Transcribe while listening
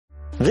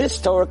This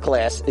Torah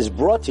class is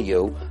brought to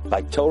you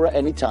by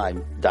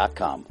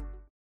TorahAnytime.com.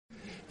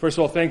 First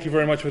of all, thank you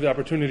very much for the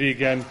opportunity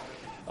again.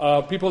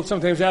 People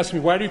sometimes ask me,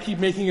 why do you keep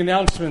making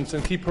announcements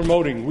and keep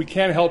promoting? We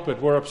can't help it.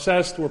 We're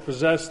obsessed, we're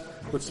possessed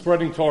with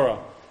spreading Torah.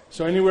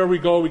 So anywhere we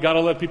go, we got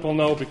to let people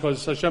know,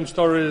 because Hashem's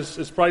Torah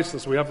is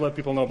priceless. We have to let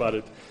people know about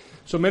it.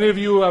 So many of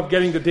you are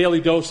getting the daily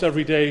dose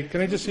every day.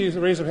 Can I just see a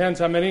raise of hands?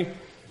 How many?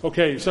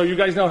 Okay, so you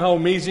guys know how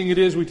amazing it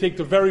is. We take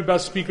the very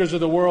best speakers of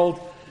the world.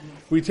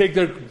 We take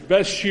their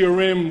best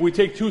shiurim. We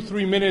take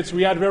 2-3 minutes.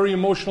 We add very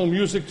emotional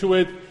music to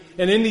it.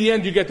 And in the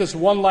end, you get this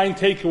one-line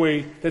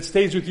takeaway that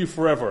stays with you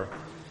forever.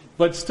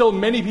 But still,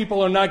 many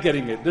people are not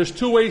getting it. There's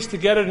 2 ways to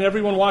get it, and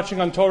everyone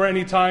watching on Torah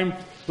Anytime,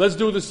 let's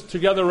do this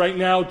together right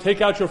now. Take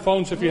out your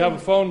phones if you have a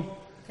phone.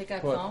 Take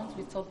out phones?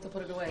 We told to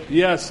put it away.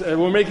 Yes,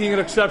 we're making an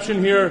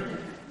exception here.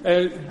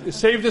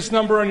 Save this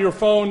number on your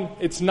phone.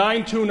 It's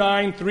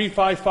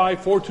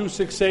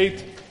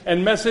 929-355-4268,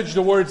 and message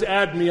the words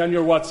 "add me" on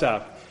your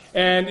WhatsApp.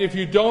 And if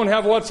you don't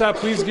have WhatsApp,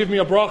 please give me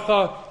a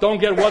bracha.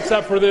 Don't get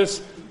WhatsApp for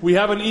this. We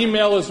have an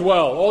email as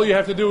well. All you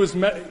have to do is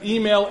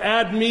email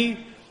 "add me"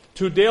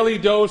 to Daily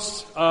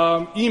Dose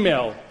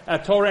email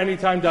at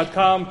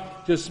TorahAnytime.com.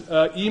 Just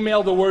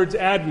email the words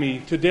 "add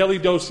me" to Daily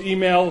Dose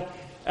email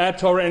at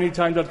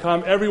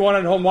TorahAnytime.com. Everyone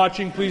at home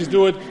watching, please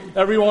do it.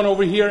 Everyone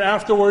over here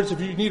afterwards,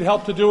 if you need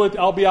help to do it,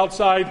 I'll be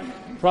outside,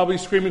 probably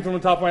screaming from the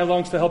top of my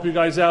lungs to help you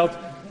guys out.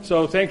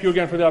 So thank you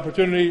again for the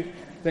opportunity.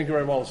 Thank you,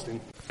 Ray Wallerstein.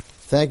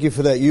 Thank you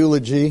for that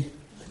eulogy.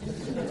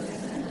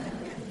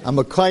 I'm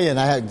a Kayan.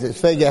 I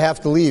have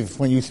to leave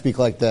when you speak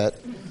like that.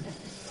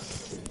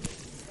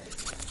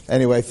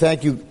 Anyway,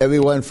 thank you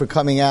everyone for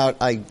coming out.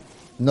 I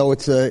know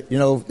it's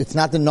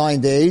not the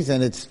 9 days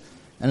and it's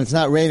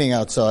not raining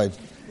outside,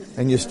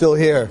 and you're still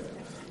here.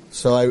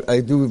 So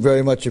I do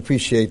very much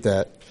appreciate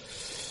that.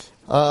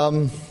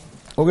 We're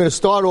going to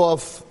start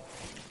off.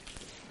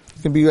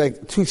 It's going to be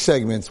like 2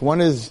 segments.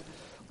 One is a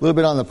little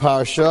bit on the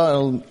parasha,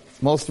 and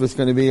most of it's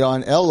going to be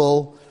on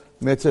Elul.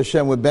 Mitzvah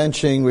Hashem, we're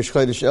benching Rosh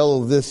Chodesh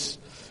Elul this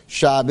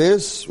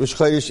Shabbos. Rosh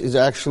Chodesh is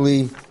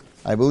actually,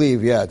 I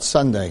believe, it's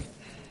Sunday.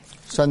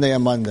 Sunday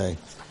and Monday.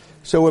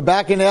 So we're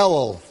back in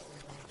Elul.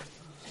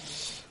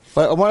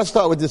 But I want to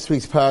start with this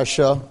week's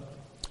parasha,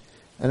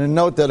 and a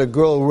note that a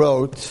girl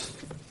wrote.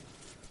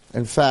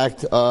 In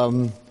fact,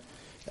 Alan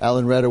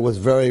Redder was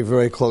very,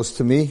 very close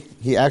to me.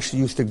 He actually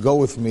used to go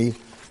with me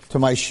to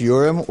my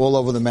shiurim all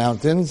over the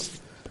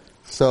mountains.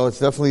 So it's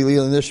definitely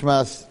Lila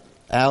Nishmas,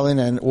 Alan,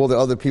 and all the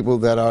other people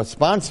that are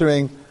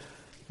sponsoring.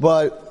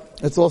 But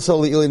it's also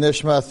Lila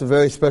Nishmas, a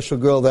very special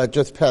girl that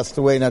just passed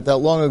away not that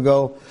long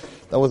ago,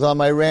 that was on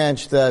my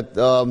ranch, that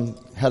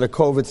had a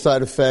COVID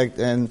side effect,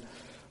 and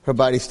her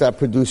body stopped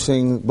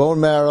producing bone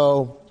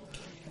marrow,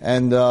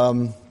 and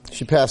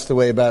she passed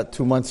away about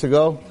 2 months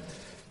ago.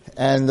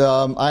 And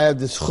I have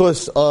this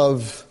chus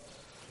of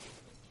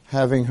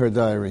having her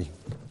diary.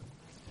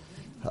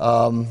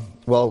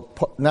 Well,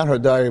 not her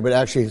diary, but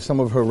actually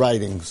some of her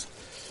writings.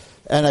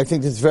 And I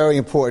think it's very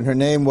important. Her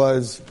name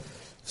was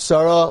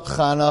Sarah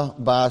Chana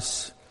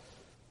Bas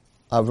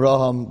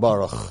Avraham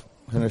Baruch.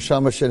 Her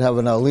neshama should have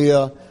an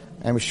aliyah.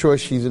 I'm sure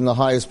she's in the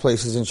highest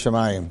places in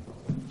Shemayim.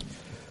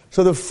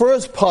 So the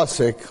first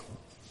pasuk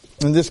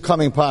in this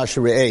coming Pasha,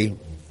 Re'eh,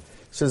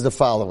 says the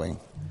following.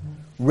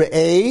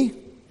 Re'eh,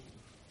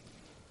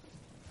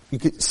 you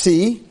could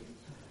see,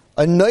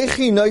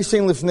 Anoichi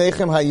noising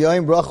lifnechem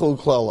hayom bracha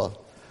uklala.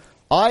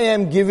 I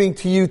am giving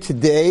to you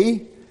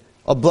today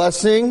a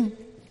blessing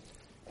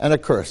and a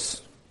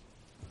curse.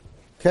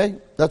 Okay?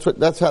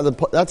 That's how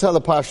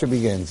the Pasha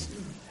begins.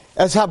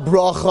 As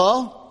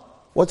ha-bracha,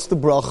 what's the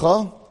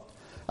bracha?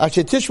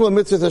 Asher tishma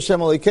mitzvah Hashem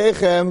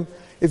alikechem,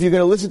 if you're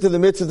going to listen to the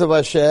mitzvah of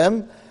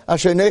Hashem,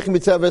 asher neich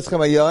mitzvah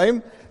eschem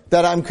hayom,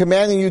 that I'm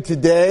commanding you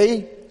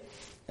today,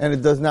 and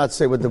it does not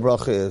say what the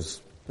bracha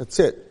is. That's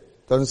it.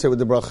 It doesn't say what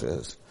the bracha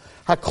is.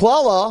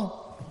 Ha-klala,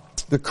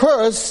 the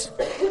curse,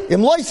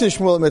 im lo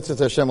yishmul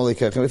mitzvah Hashem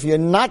alikechem, if you're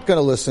not going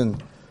to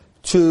listen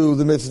to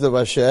the mitzvah of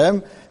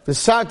Hashem,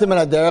 v'sartem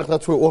an haderech,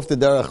 that's where off the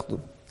derech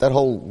that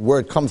whole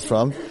word comes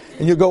from,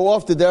 and you go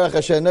off the derech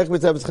asher neich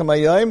mitzvah eschem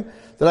hayom,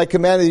 that I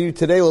commanded you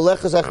today, you're going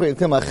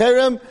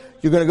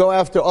to go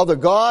after other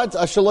gods,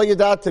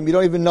 you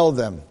don't even know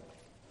them.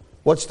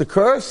 What's the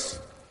curse?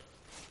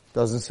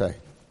 Doesn't say.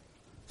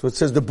 So it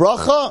says the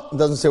bracha,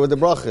 doesn't say what the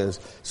bracha is.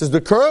 It says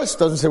the curse,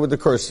 doesn't say what the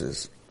curse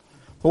is.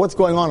 But what's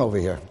going on over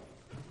here?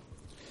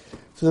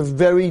 It's a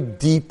very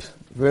deep,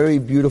 very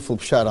beautiful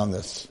pshat on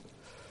this.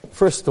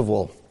 First of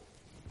all,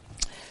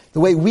 the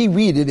way we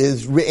read it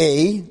is,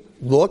 Re'eh,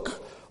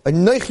 look,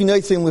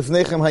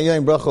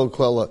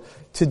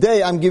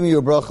 today I'm giving you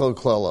a bracha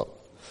klala.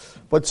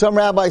 But some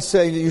rabbis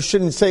say that you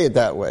shouldn't say it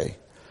that way.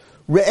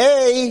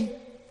 Re'eh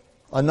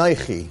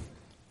anoichi,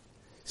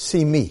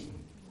 see me.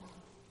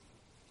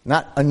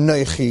 Not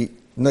anoichi,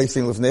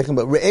 noising lifnechem,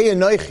 but re'eh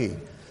anoichi,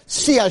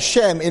 see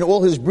Hashem in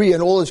all His bria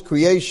and all His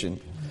creation.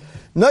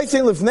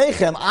 Noising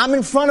lifnechem, I'm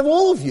in front of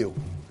all of you.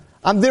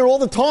 I'm there all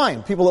the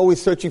time. People are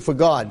always searching for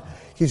God.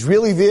 He's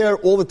really there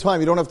all the time.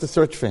 You don't have to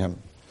search for Him.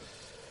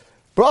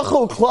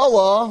 Bracha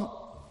klala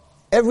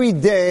Every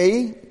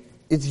day,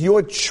 it's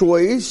your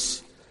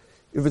choice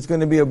if it's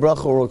going to be a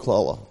bracha or a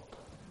klala.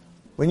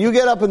 When you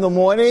get up in the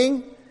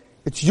morning,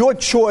 it's your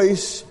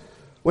choice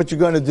what you're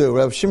going to do.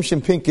 Rav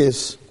Shimshon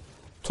Pincus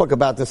talk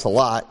about this a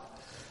lot.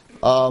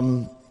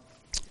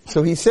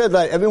 So he said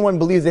that everyone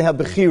believes they have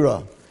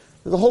bechira.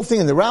 The whole thing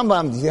in the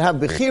Rambam is you have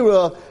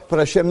bechira, but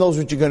Hashem knows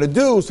what you're going to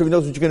do. So if He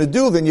knows what you're going to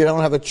do, then you don't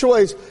have a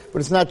choice.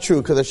 But it's not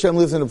true, because Hashem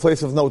lives in a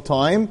place of no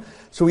time.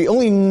 So He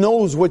only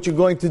knows what you're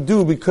going to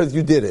do because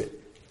you did it.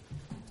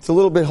 It's a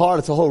little bit hard.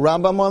 It's a whole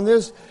Rambam on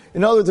this.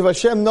 In other words, if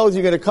Hashem knows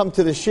you're going to come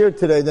to the shir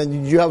today,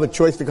 then you have a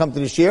choice to come to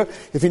the shir.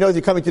 If He knows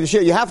you're coming to the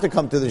shir, you have to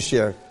come to the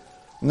shir.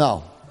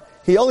 No.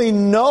 He only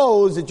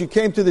knows that you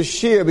came to the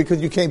shir because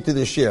you came to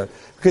the shir.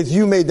 Because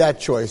you made that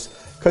choice.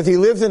 Because He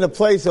lives in a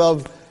place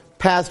of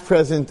past,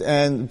 present,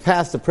 and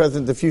past, the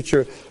present, the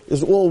future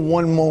is all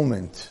one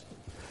moment.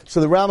 So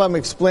the Rambam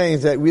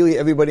explains that really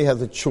everybody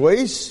has a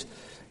choice,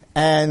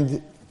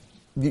 and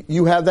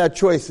you have that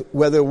choice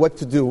whether what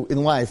to do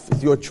in life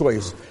is your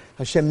choice.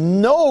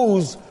 Hashem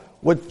knows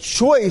what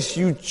choice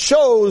you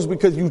chose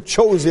because you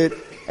chose it,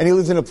 and He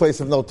lives in a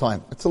place of no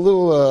time. It's a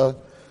little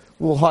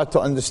hard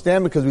to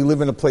understand because we live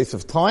in a place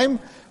of time,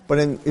 but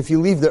if you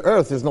leave the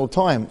earth, there's no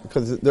time,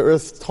 because the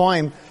earth's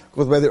time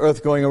goes by the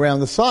earth going around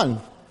the sun.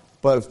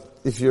 But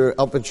if you're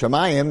up in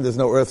Shemayim, there's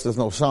no earth, there's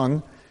no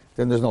sun,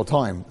 then there's no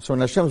time. So in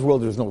Hashem's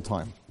world, there's no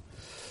time.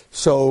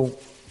 So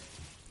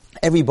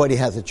everybody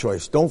has a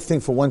choice. Don't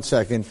think for 1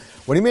 second,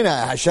 what do you mean?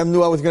 Hashem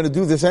knew I was going to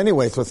do this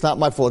anyway, so it's not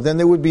my fault. Then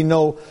there would be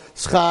no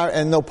schar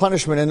and no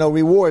punishment and no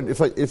reward.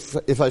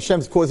 If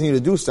Hashem's causing you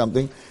to do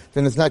something,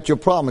 then it's not your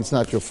problem, it's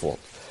not your fault.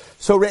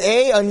 So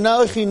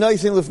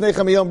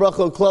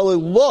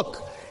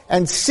look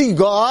and see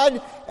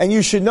God, and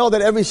you should know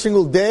that every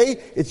single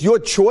day, it's your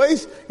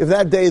choice if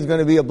that day is going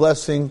to be a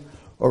blessing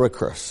or a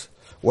curse.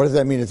 What does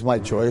that mean, it's my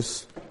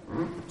choice?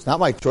 It's not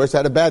my choice. I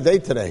had a bad day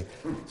today.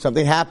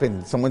 Something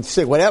happened. Someone's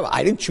sick. Whatever.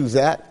 I didn't choose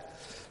that.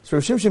 So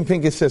Rav Shimshon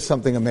Pincus says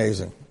something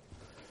amazing.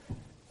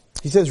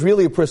 He says,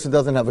 really, a person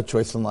doesn't have a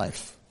choice in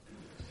life.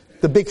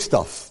 The big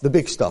stuff.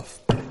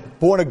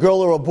 Born a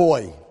girl or a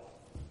boy.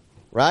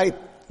 Right?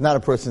 Not a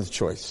person's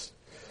choice.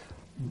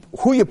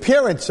 Who your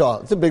parents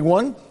are. It's a big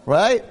one.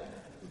 Right?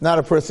 Not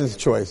a person's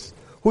choice.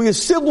 Who your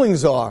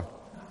siblings are.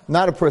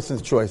 Not a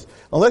person's choice.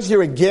 Unless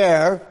you're a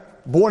ger,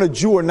 born a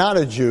Jew or not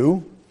a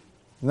Jew,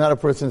 not a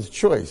person's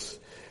choice.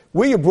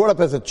 Where you're brought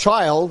up as a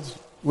child,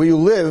 where you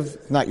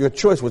live, not your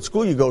choice. What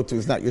school you go to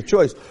is not your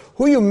choice.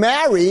 Who you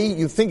marry,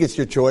 you think it's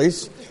your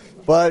choice,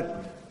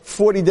 but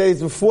 40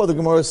 days before, the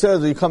Gemara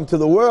says, when you come to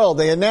the world,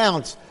 they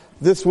announce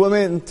this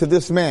woman to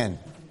this man.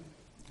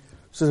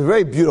 So it's a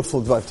very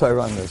beautiful Dvar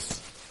Torah on this.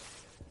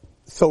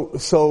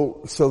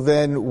 So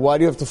then, why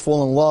do you have to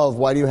fall in love?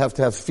 Why do you have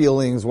to have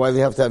feelings? Why do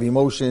you have to have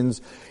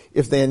emotions?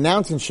 If they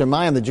announce in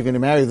Shemayim that you're going to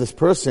marry this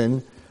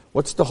person,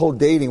 what's the whole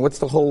dating? What's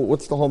the whole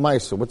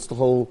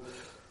Maisa?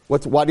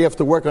 Why do you have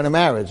to work on a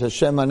marriage?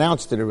 Hashem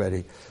announced it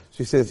already. So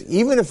he says,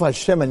 even if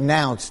Hashem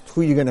announced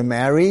who you're going to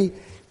marry,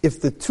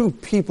 if the two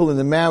people in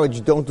the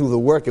marriage don't do the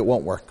work, it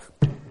won't work.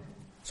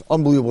 It's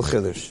unbelievable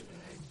chiddush.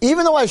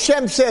 Even though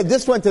Hashem said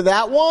this one to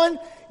that one,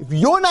 if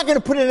you're not going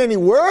to put in any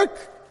work,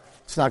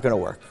 it's not going to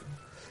work.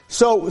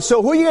 So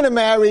who are you going to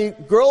marry?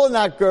 Girl or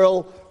not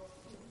girl?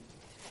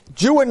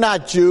 Jew or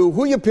not Jew?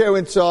 Who your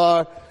parents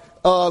are?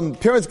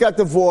 Parents got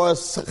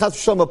divorced. Chas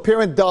v'shalom, a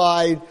parent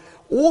died.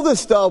 All this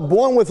stuff.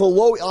 Born with a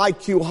low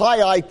IQ,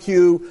 high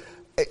IQ.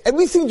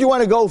 Everything you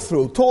want to go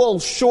through, tall,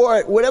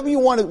 short, whatever you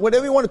want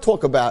to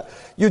talk about.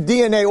 Your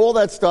DNA, all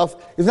that stuff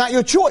is not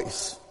your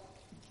choice.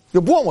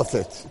 You're born with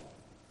it.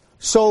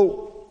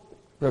 So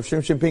Rav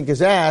Shimshon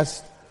Pincus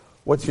asked,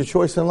 "What's your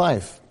choice in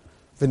life?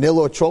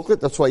 Vanilla or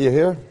chocolate? That's why you're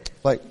here.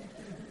 Like,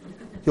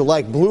 you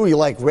like blue, you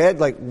like red.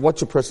 Like,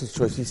 what's your person's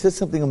choice?" He said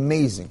something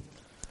amazing.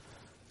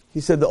 He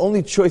said the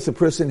only choice a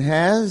person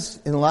has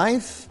in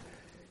life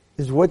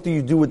is what do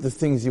you do with the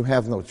things you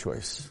have no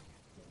choice.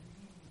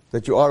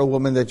 That you are a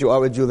woman, that you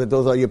are a Jew, that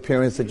those are your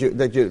parents, that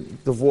you're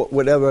divorced,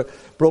 whatever,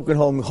 broken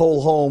home,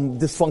 whole home,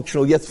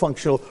 dysfunctional, yet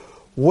functional.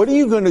 What are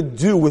you going to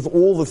do with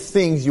all the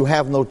things you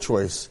have no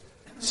choice?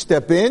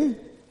 Step in,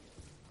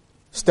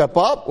 step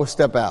up, or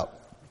step out?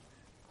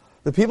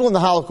 The people in the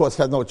Holocaust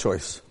had no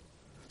choice.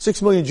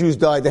 6 million Jews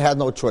died, they had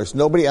no choice.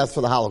 Nobody asked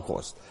for the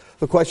Holocaust.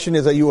 The question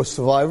is, are you a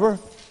survivor?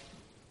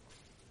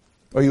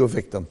 Or are you a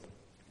victim?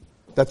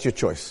 That's your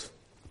choice.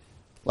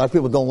 A lot of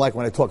people don't like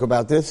when I talk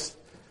about this,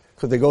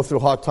 because they go through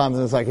hard times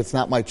and it's like, it's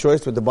not my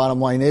choice, but the bottom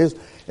line is,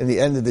 in the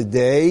end of the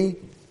day,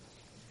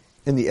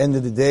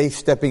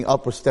 stepping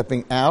up or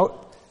stepping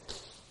out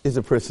is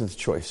a person's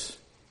choice.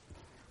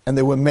 And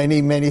there were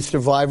many, many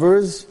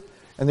survivors,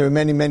 and there were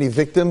many, many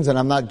victims, and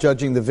I'm not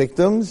judging the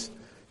victims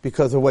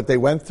because of what they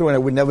went through, and I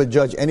would never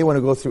judge anyone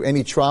who goes through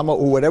any trauma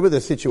or whatever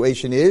the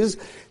situation is.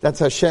 That's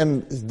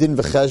Hashem's din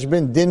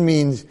v'cheshbon. Din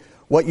means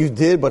what you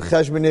did, but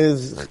cheshbon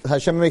is,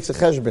 Hashem makes a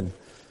cheshbon.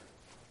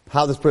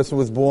 How this person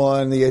was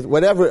born,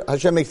 whatever,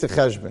 Hashem makes a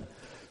cheshbon.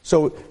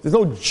 So there's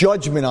no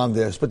judgment on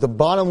this, but the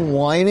bottom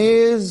line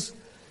is,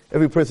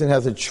 every person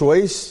has a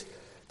choice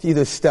to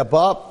either step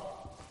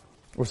up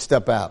or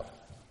step out.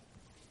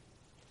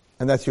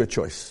 And that's your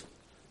choice.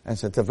 And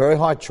so it's a very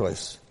hard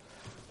choice.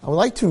 I would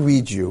like to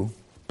read you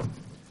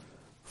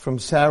from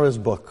Sarah's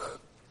book,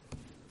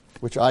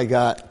 which I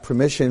got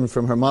permission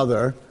from her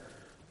mother.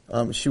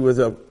 She was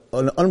an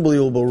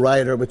unbelievable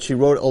writer, but she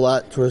wrote a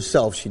lot to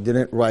herself. She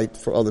didn't write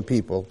for other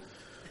people.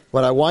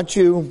 But I want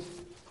you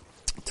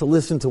to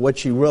listen to what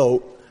she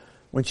wrote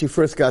when she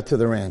first got to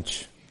the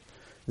ranch.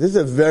 This is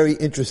a very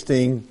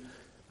interesting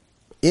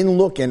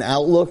in-look and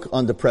outlook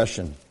on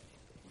depression.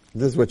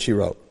 This is what she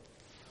wrote.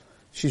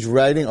 She's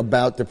writing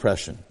about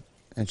depression.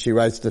 And she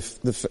writes, this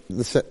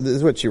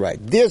is what she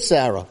writes. Dear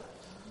Sarah,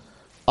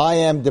 I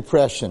am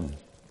depression.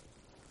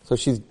 So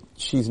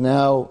she's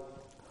now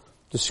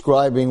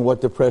describing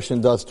what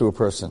depression does to a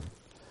person.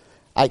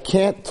 I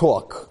can't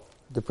talk.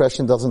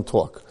 Depression doesn't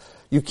talk.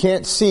 You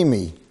can't see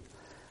me.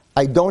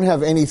 I don't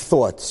have any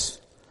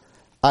thoughts.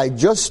 I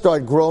just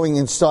start growing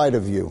inside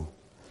of you.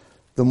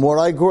 The more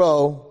I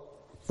grow,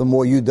 the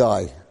more you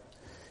die.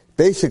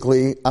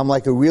 Basically, I'm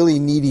like a really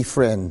needy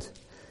friend,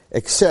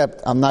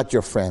 except I'm not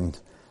your friend.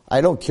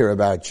 I don't care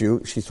about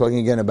you. She's talking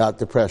again about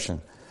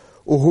depression.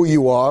 Or who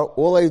you are.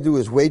 All I do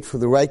is wait for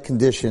the right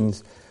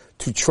conditions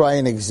to try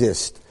and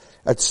exist.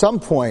 At some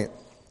point,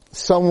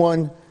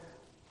 someone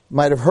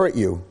might have hurt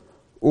you,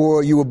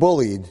 or you were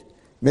bullied.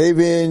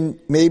 Maybe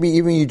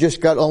even you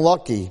just got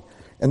unlucky,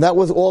 and that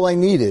was all I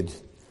needed.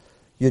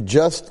 You're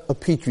just a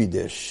petri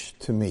dish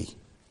to me.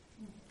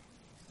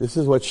 This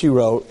is what she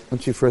wrote when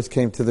she first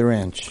came to the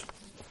ranch.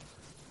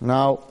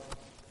 Now,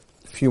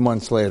 a few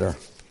months later,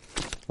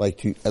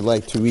 I'd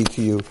like to read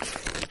to you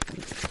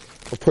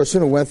a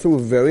person who went through a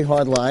very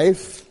hard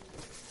life,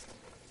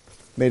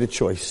 made a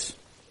choice.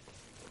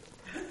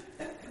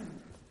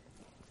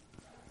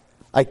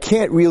 I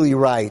can't really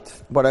write,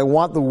 but I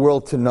want the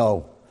world to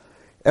know.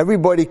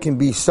 Everybody can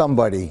be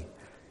somebody.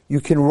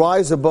 You can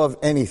rise above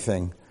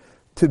anything.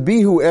 To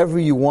be whoever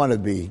you want to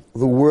be.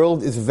 The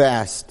world is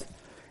vast,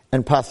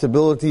 and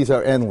possibilities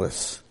are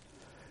endless.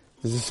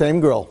 It's the same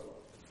girl.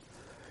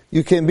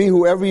 You can be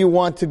whoever you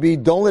want to be.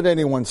 Don't let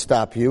anyone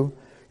stop you.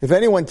 If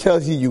anyone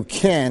tells you you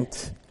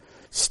can't,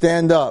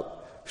 stand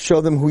up.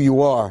 Show them who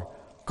you are.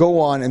 Go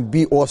on and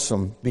be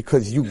awesome,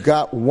 because you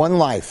got one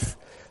life.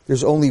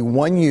 There's only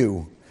one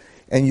you.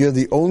 And you're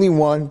the only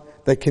one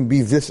that can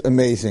be this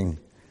amazing.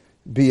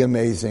 Be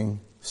amazing,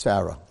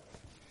 Sarah.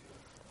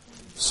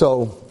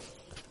 So,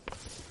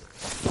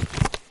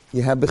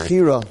 you have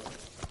Bechira.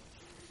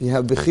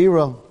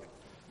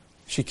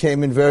 She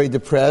came in very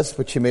depressed,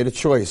 but she made a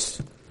choice.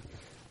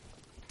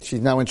 She's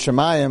now in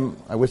Shemayim.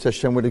 I wish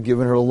Hashem would have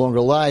given her a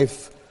longer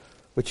life,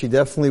 but she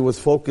definitely was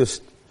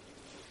focused.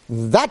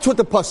 That's what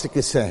the pasuk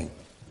is saying.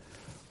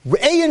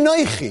 Re'ei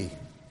anochi.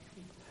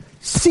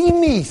 See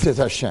me, says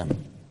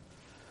Hashem.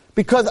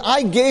 Because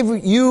I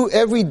gave you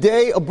every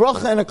day a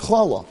bracha and a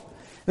klala.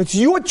 It's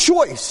your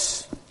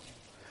choice.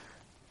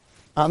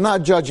 I'm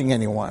not judging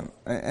anyone.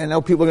 I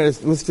know people are going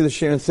to listen to the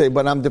shir and say,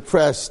 but I'm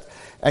depressed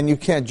and you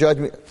can't judge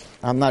me.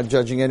 I'm not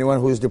judging anyone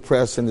who is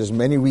depressed, and there's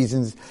many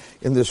reasons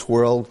in this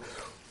world.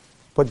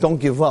 But don't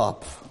give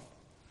up.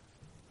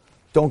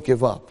 Don't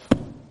give up.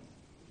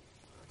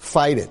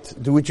 Fight it.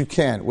 Do what you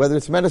can. Whether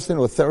it's medicine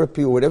or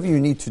therapy or whatever you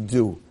need to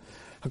do.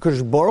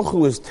 HaKadosh Baruch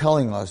Hu is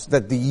telling us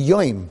that the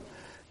yom,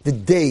 the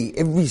day,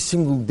 every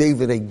single day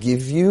that I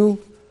give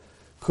you,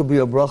 could be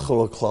a bracha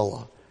or a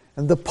klala.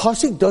 And the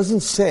pasuk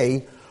doesn't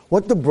say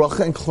what the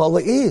bracha and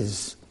klala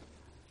is.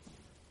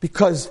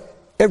 Because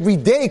every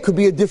day could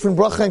be a different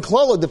bracha and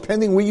klala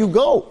depending where you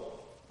go.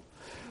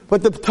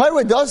 But the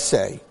Torah does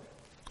say,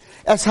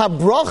 as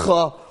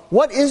ha-bracha,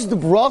 what is the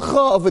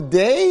bracha of a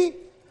day?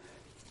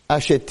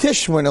 Asher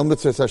tishman el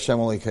mitzvahs Hashem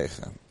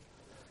alikechem.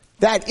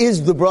 That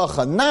is the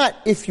bracha. Not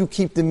if you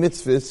keep the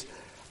mitzvahs,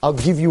 I'll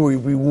give you a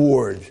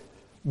reward.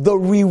 The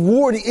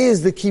reward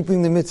is the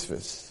keeping the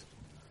mitzvahs.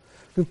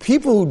 The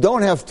people who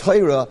don't have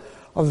Torah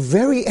are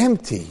very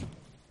empty.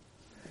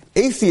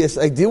 Atheists,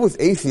 I deal with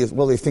atheists,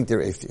 well, they think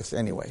they're atheists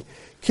anyway.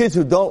 Kids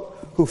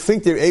who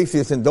think they're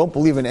atheists and don't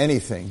believe in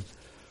anything,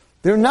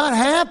 they're not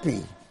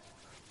happy.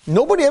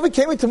 Nobody ever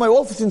came into my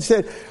office and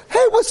said,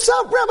 hey, what's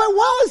up, Rabbi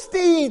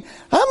Wallerstein?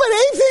 I'm an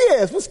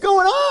atheist. What's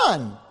going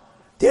on?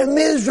 They're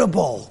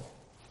miserable.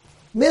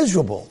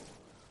 Miserable.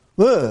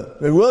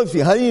 Rabbi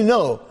Wallerstein, how do you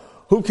know?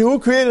 Who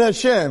created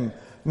Hashem?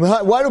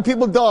 Why do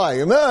people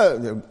die?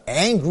 They're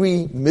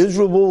angry,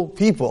 miserable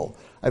people.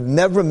 I've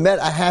never met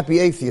a happy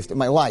atheist in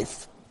my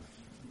life.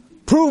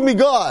 Prove me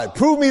God.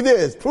 Prove me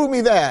this. Prove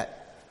me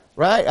that.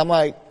 Right? I'm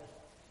like,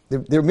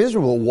 they're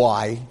miserable.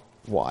 Why?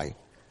 Why?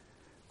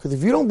 Because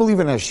if you don't believe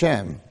in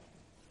Hashem,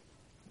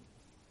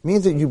 it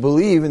means that you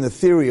believe in the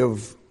theory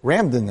of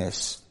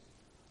randomness.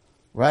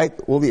 Right?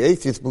 All the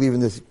atheists believe in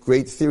this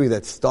great theory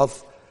that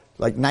stuff,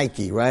 like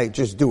Nike, right?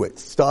 Just do it.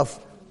 Stuff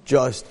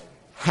just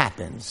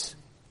happens.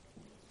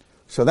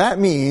 So that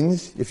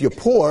means, if you're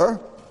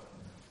poor,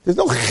 there's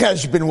no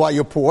cheshbon why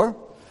you're poor.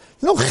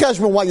 There's no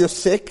cheshbon why you're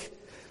sick.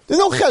 There's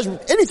no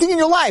cheshbon, anything in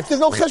your life.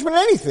 There's no cheshbon in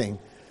anything.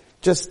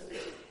 Just,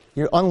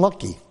 you're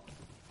unlucky.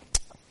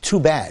 Too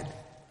bad.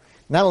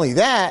 Not only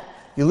that,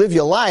 you live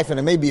your life, and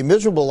it may be a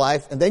miserable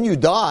life, and then you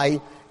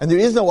die, and there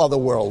is no other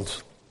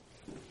world.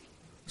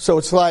 So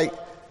it's like,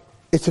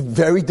 it's a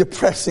very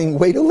depressing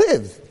way to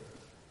live.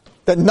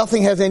 That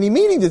nothing has any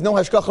meaning. There's no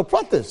hashgacha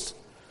pratis.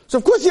 So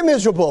of course you're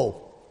miserable.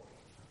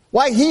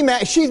 Why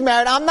she's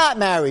married, I'm not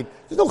married.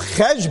 There's no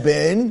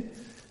cheshbon.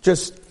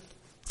 Just,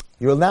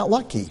 you're not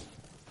lucky.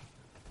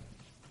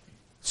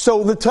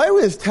 So the Torah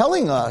is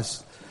telling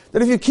us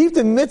that if you keep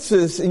the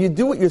mitzvahs and you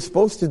do what you're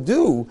supposed to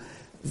do,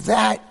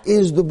 that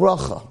is the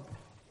bracha.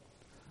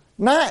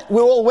 Not,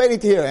 we're all waiting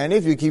to hear, and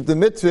if you keep the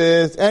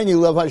mitzvahs, and you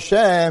love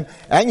Hashem,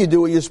 and you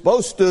do what you're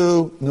supposed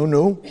to,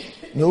 no.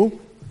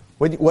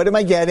 What am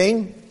I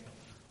getting?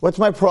 What's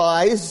my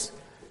prize?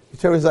 The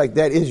Torah is like,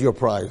 that is your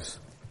prize.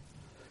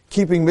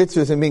 Keeping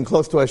mitzvahs and being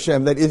close to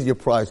Hashem, that is your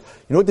prize.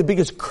 You know what the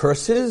biggest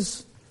curse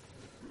is?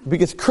 The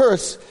biggest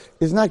curse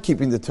is not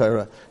keeping the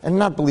Torah, and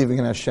not believing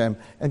in Hashem,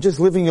 and just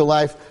living your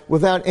life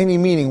without any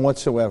meaning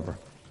whatsoever.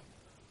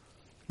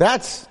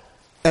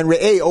 And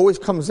Re'eh always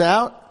comes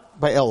out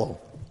by Elul.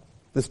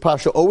 This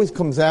Pasha always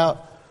comes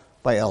out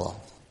by Elul.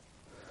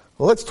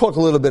 Well, let's talk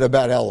a little bit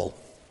about Elul.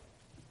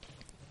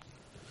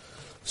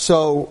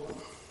 So,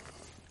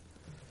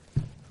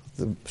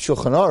 the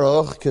Shulchan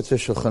Aruch, Kitzur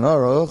Shulchan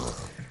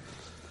Aruch.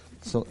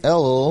 So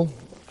Elul,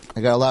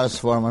 I got a lot of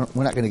svarim.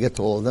 We're not going to get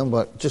to all of them,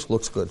 but it just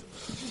looks good.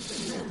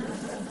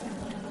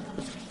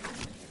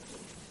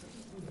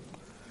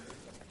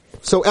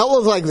 So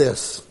Elul is like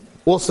this.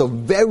 Also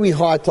very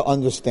hard to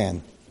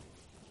understand.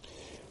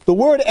 The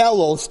word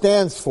Elul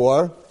stands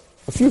for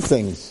a few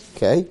things,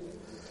 okay?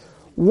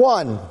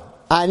 One,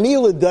 Ani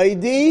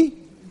l'daidi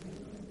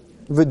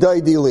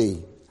v'daidi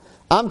li.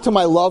 I'm to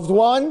my loved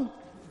one,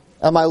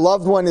 and my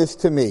loved one is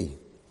to me.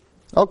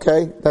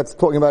 Okay, that's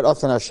talking about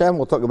us and Hashem.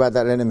 We'll talk about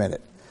that in a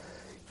minute.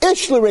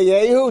 Ish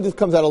l'reyehu, this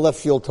comes out of left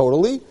field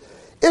totally.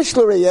 Ish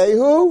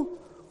l'reyehu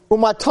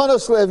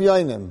u'matanos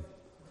le'evyonim.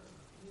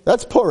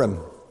 That's Purim,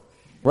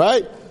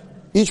 right?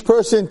 Each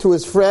person to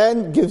his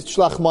friend gives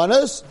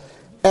shlachmanas,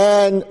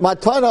 and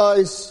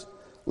matanos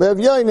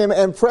le'evyonim,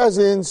 and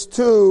presents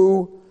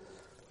to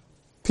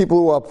people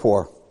who are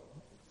poor.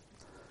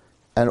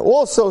 And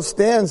also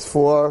stands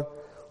for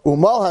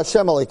Umal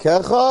Hashem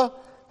Alikecha,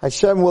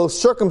 Hashem will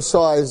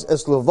circumcise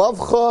es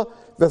levavcha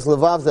ves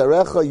levav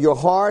zarecha, your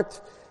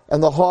heart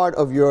and the heart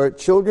of your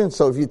children.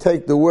 So if you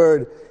take the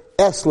word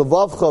es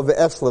levavcha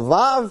ve'es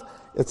levav,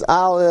 it's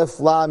aleph,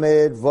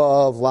 lamed,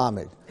 vav,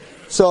 lamed.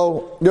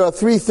 So there are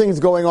three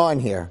things going on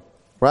here,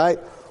 right?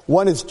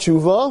 One is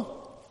tshuva,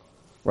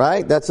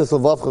 right? That's es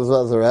levavcha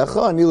ve'es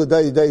zarecha. And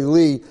Niladai Dai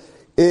Li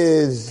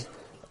is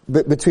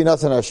between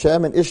us and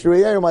Hashem, and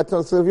Ishriyah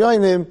Matos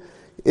Levyonim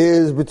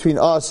is between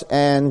us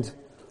and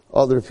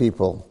other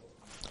people.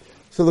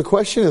 So the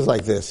question is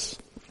like this.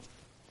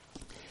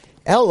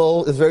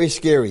 Elul is very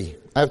scary.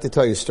 I have to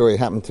tell you a story. It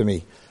happened to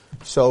me.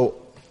 So,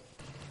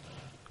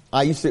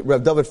 Rav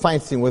David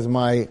Feinstein was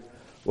my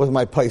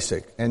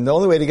paisik. And the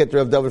only way to get to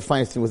Rav David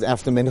Feinstein was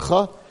after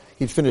Mincha.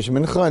 He'd finish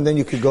Mincha, and then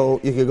you could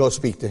go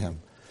speak to him.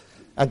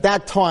 At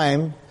that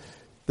time,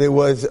 there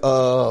was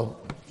a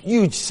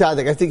huge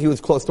tzaddik. I think he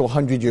was close to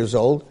 100 years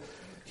old.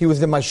 He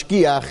was the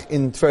mashgiach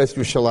in Tiferes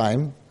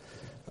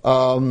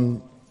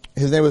Yerushalayim.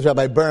 His name was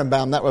Rabbi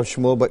Birnbaum, not Rav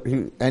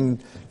Shmuel,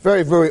 and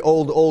very, very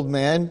old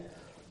man.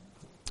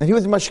 And he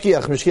was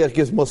mashgiach. Mashgiach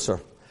gives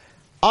musar.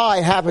 I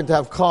happened to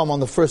have come on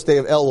the first day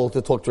of Elul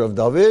to talk to Rav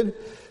David.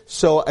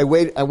 So I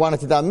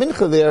wanted to daven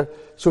mincha there.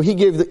 So he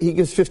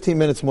gives 15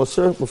 minutes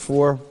musar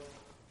before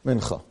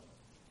mincha.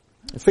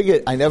 I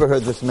figured, I never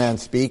heard this man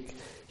speak.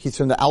 He's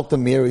from the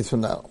Altamir.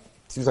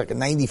 He was like a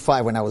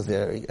 95 when I was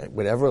there,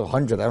 whatever,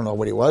 100, I don't know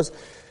what he was.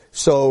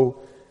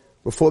 So,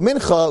 before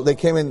Mincha,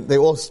 they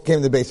all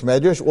came to the Beis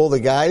Medrash, all the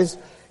guys,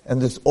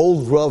 and this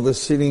old Rav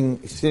was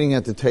sitting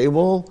at the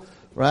table,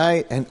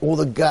 right? And all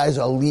the guys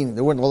are leaning.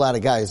 There weren't a lot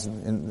of guys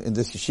in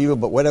this yeshiva,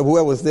 but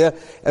whoever was there,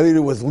 everybody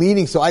was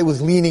leaning, so I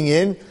was leaning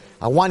in.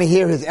 I want to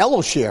hear his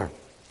Elul share.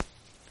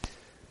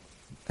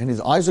 And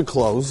his eyes are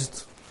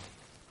closed,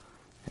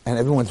 and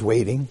everyone's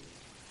waiting,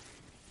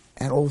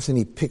 and all of a sudden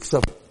he picks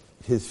up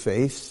his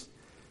face,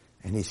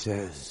 and he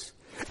says,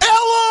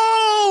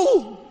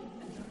 Elul!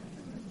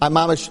 My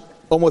mamash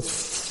almost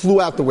flew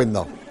out the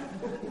window.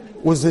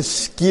 It was the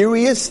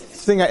scariest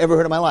thing I ever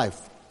heard in my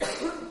life.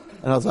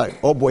 And I was like,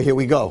 oh boy, here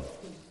we go.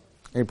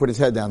 And he put his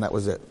head down, that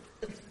was it.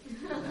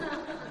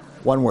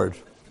 One word.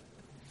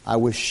 I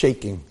was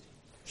shaking.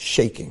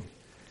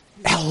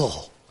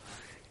 Elul.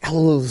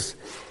 Elul is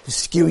the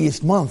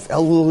scariest month.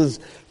 Elul is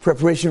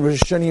preparation for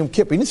Rosh Hashanah Yom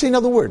Kippur. He didn't say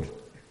another word.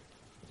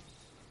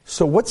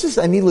 So what's this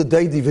ani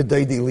l'daidi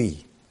v'daidi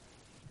li?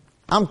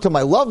 I'm to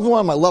my loved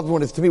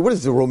one is to me. What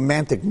is the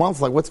romantic month?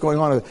 Like, what's going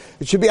on?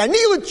 It should be, I need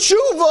a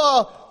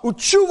tshuva,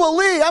 u'tshuva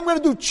li. I'm going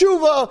to do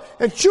tshuva,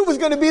 and tshuva's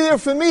going to be there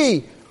for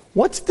me.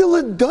 What's the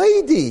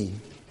l'daidi?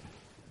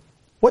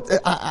 What,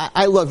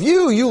 I love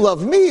you, you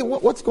love me.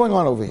 What's going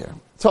on over here?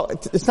 So,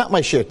 it's not my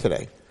share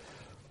today.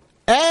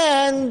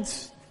 And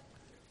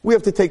we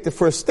have to take the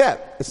first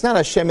step. It's not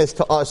Hashem is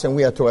to us and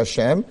we are to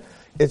Hashem.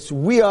 It's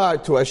we are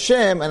to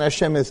Hashem and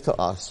Hashem is to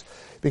us.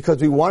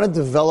 Because we want to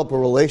develop a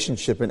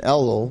relationship in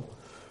Elul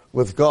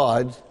with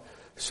God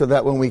so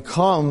that when we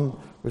come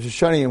with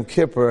Rosh Hashanah Yom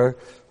Kippur,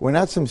 we're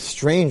not some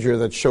stranger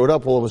that showed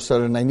up all of a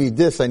sudden, I need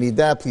this, I need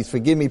that, please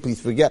forgive me, please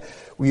forget.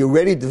 We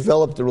already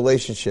developed the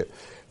relationship.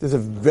 There's a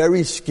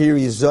very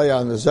scary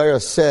Zayah, and the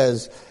Zayah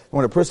says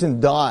when a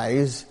person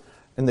dies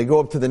and they go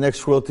up to the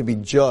next world to be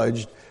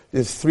judged,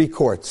 there's 3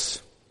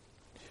 courts.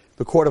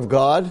 The court of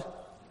God,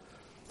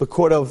 the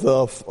court of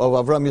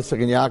Avraham,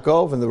 Yitzchak, and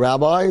Yaakov, and the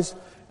rabbis,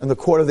 and the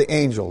court of the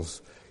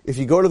angels. If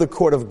you go to the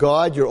court of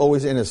God, you're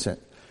always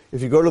innocent.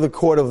 If you go to the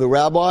court of the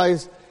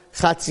rabbis,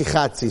 chatzi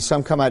chatzi.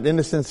 Some come out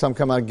innocent, some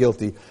come out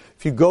guilty.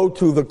 If you go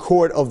to the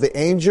court of the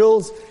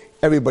angels,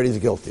 everybody's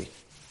guilty.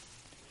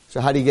 So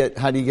how do you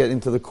get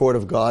into the court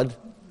of God?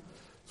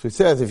 So it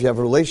says, if you have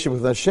a relationship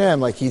with Hashem,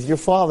 like He's your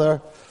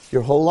Father,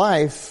 your whole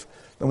life,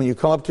 then when you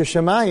come up to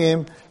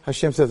Shemayim,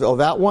 Hashem says, oh,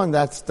 that one,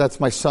 that's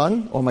my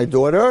son or my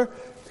daughter,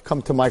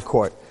 come to my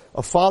court.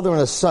 A father and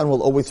a son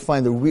will always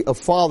find a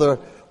father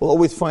will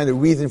always find a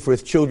reason for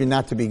his children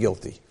not to be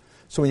guilty.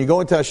 So when you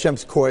go into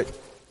Hashem's court,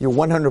 you're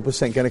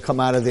 100% going to come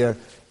out of there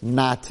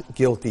not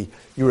guilty.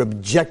 Your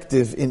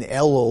objective in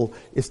Elul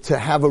is to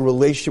have a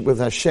relationship with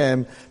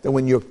Hashem, that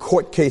when your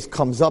court case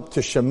comes up to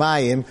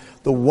Shemayim,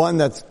 the one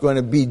that's going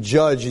to be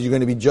judged, you're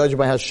going to be judged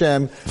by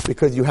Hashem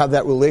because you have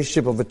that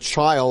relationship of a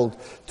child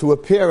to a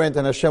parent,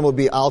 and Hashem will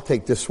be, I'll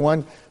take this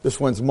one. This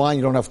one's mine.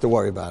 You don't have to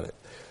worry about it.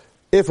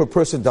 If a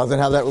person doesn't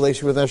have that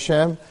relationship with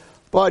Hashem,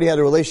 but he had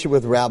a relationship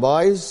with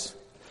rabbis,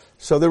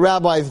 so the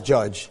rabbis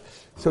judge.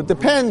 So it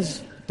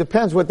depends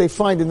what they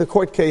find in the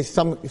court case.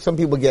 Some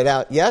people get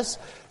out, yes.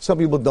 Some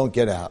people don't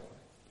get out.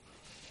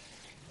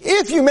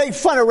 If you make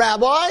fun of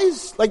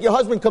rabbis, like your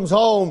husband comes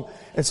home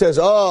and says,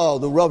 oh,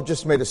 the Rav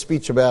just made a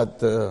speech about,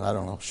 I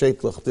don't know,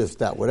 Sheiklich, this,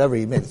 that, whatever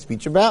he made a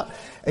speech about,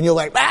 and you're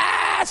like,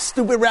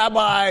 stupid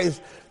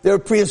rabbis, they're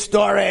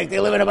prehistoric,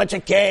 they live in a bunch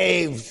of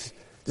caves.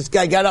 This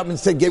guy got up and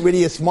said, get rid of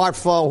your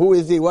smartphone. Who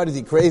is he? What is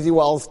he? Crazy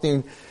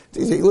Wallstein?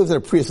 He lives in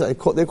a prehistoric.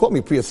 They call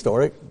me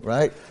prehistoric,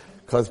 right?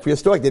 Because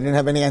prehistoric, they didn't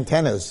have any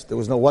antennas. There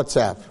was no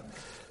WhatsApp.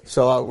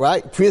 So,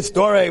 right?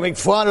 Prehistoric, make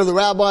fun of the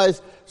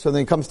rabbis. So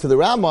then it comes to the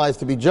rabbis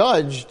to be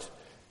judged.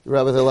 The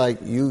rabbis are like,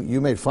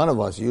 you made fun of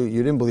us. You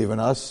didn't believe in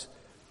us.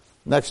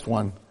 Next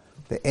one.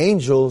 The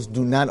angels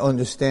do not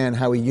understand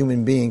how a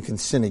human being can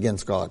sin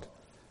against God.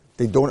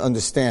 They don't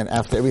understand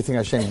after everything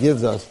Hashem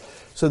gives us.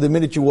 So the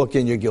minute you walk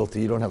in, you're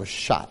guilty. You don't have a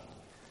shot.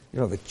 You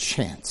don't have a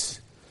chance.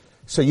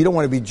 So you don't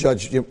want to be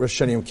judged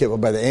Rosh Hashanah Yom Kippur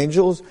by the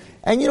angels,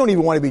 and you don't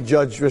even want to be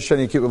judged Rosh Hashanah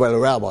Yom Kippur by the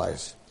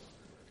rabbis.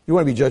 You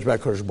want to be judged by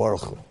Kodesh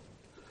Baruch Hu.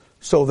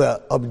 So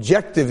the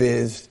objective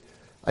is,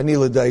 Ani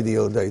l'daidi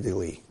l'daidi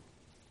li.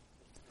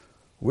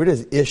 Where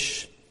does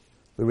Ish,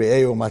 the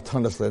Re'eu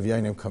Matanas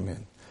Levyainim come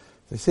in?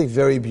 They say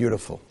very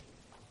beautiful.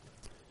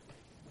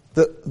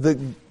 The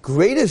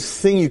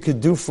greatest thing you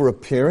could do for a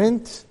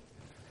parent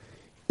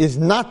is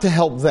not to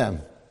help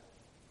them.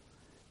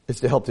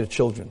 It's to help their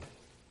children.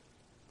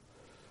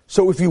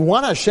 So if you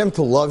want Hashem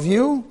to love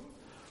you,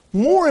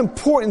 more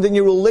important than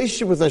your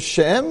relationship with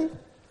Hashem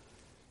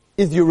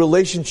is your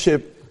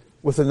relationship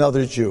with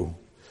another Jew.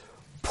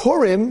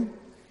 Purim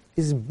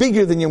is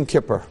bigger than Yom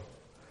Kippur,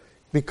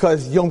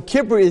 because Yom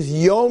Kippur is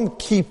Yom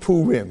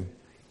Kippurim.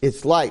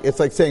 It's like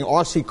saying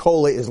RC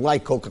Cola is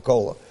like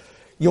Coca-Cola.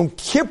 Yom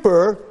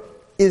Kippur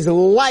is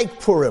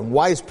like Purim.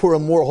 Why is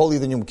Purim more holy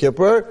than Yom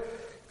Kippur?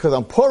 Because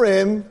on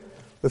Purim,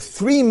 the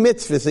 3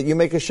 mitzvahs that you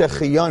make a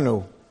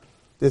Shechiyanu,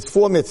 there's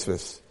 4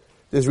 mitzvahs.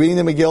 There's reading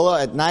the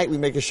Megillah. At night, we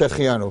make a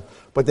Shechiyanu.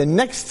 But the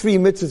next 3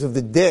 mitzvahs of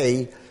the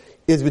day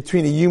is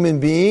between a human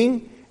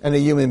being and a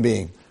human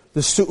being. The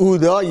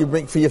Su'udah, you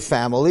bring for your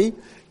family,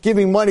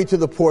 giving money to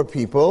the poor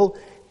people,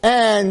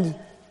 and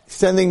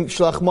sending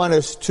Shlach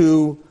Manos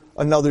to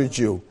another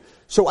Jew.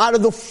 So out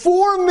of the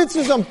 4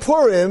 mitzvahs on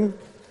Purim,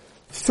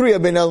 3 are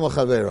Ben El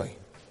Mechaveroi.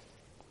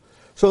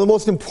 So the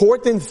most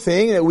important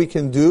thing that we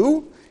can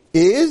do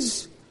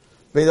is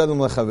Ben El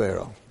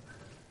Mechavero.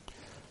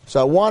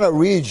 So I want to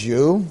read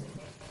you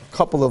a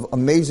couple of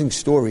amazing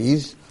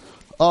stories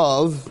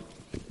of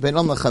Ben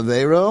El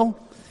Mechavero,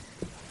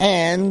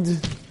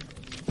 and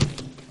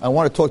I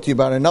want to talk to you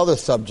about another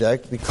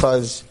subject,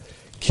 because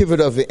Kivud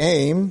of the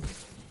Aim,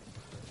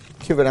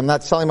 Kivud, I'm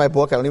not selling my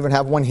book, I don't even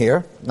have one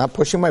here, I'm not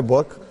pushing my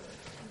book.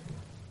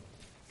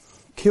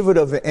 Kivud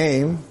of the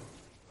Aim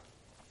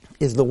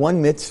is the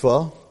one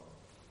mitzvah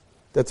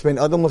that's Ben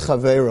Adam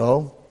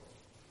L'Chavero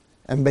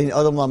and Ben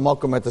Adam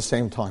L'Makom at the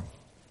same time.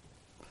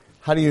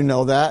 How do you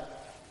know that?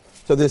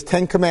 So there's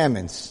 10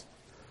 commandments.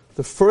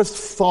 The first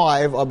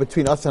 5 are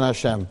between us and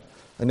Hashem.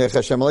 Anech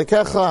Hashem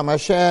Alekecha, I'm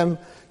Hashem.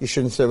 You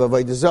shouldn't serve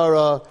Avodah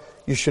Zarah.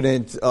 You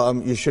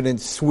shouldn't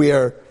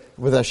swear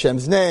with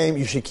Hashem's name.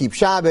 You should keep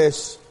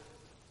Shabbos.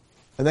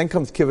 And then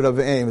comes Kivud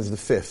of Aim as the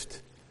 5th.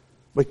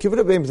 But Kivud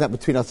of Aim is not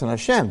between us and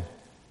Hashem.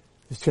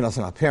 It's between us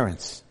and our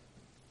parents.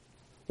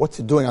 What's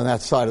it doing on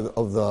that side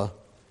of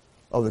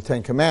the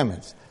 10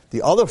 commandments?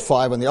 The other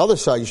 5 on the other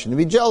side, you shouldn't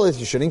be jealous,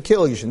 you shouldn't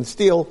kill, you shouldn't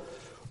steal.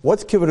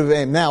 What's Kivud of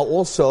Aim? Now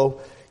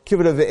also,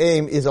 Kivud of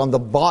Aim is on the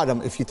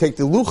bottom. If you take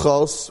the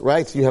luchos,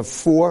 right, so you have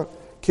 4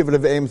 Kibbud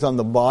of Aim is on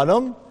the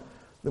bottom,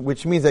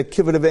 which means that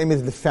Kibbud of Aim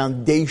is the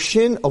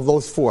foundation of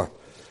those 4.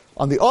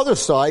 On the other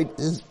side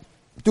is,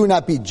 do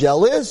not be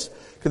jealous,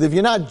 because if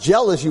you're not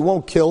jealous, you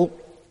won't kill,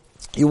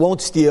 you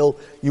won't steal,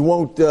 you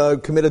won't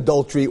commit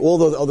adultery, all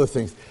those other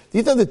things.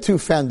 These are the 2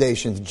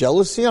 foundations.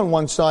 Jealousy on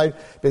one side,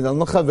 Ben Adam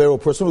Chaver, a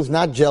person who's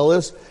not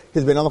jealous,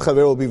 his Ben Adam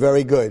Chaver will be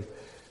very good.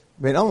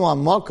 Ben Adam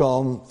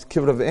Makom,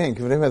 Kibbud of Aim.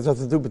 Kibbud of Aim has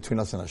nothing to do between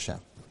us and Hashem.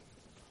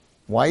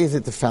 Why is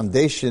it the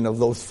foundation of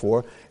those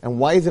 4, and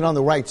why is it on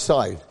the right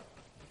side?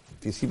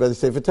 If you see by the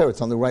Sefer Torah,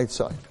 it's on the right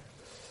side.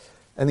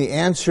 And the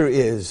answer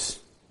is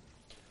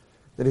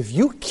that if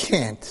you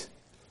can't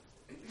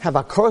have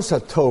a hakaras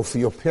hatov for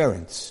your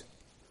parents,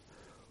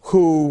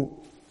 who,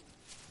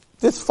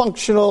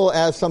 dysfunctional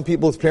as some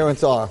people's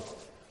parents are,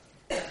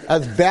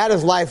 as bad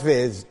as life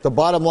is, the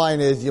bottom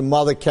line is your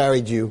mother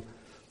carried you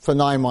for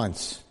 9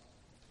 months.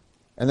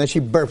 And then she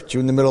burped you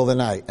in the middle of the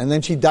night. And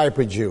then she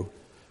diapered you.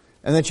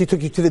 And then she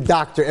took you to the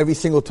doctor every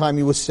single time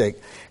you were sick.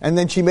 And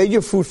then she made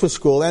you food for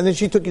school. And then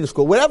she took you to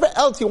school. Whatever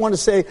else you want to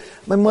say,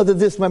 my mother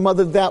this, my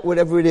mother that,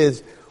 whatever it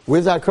is,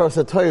 where's that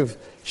hakaras hatov?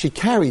 She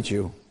carried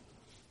you.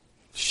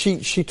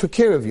 She took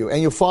care of you.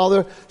 And your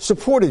father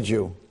supported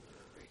you.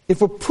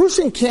 If a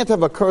person can't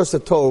have a hakaras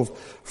hatov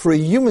for a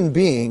human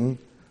being,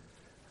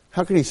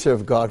 how can he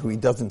serve God who he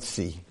doesn't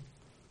see?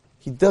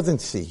 He doesn't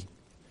see.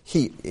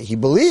 He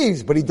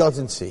believes, but he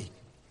doesn't see.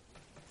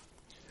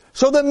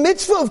 So the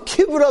mitzvah of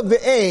Kibbud of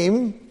the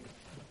Aim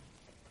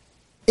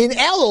in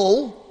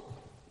Elul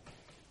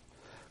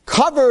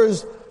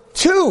covers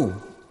 2.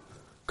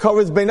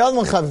 Covers Ben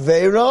Adam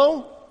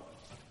Chavero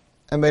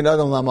and Ben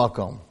Adam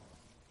Lamakom.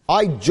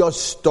 I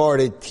just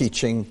started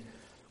teaching.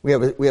 We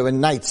have a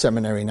night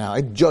seminary now.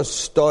 I just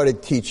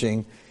started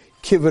teaching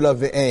Kibbud of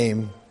the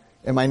Aim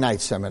in my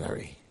night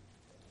seminary.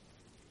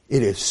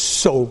 It is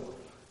so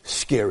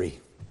scary.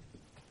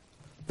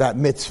 That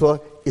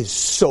mitzvah is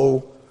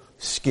so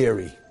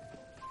scary.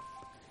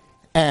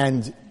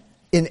 And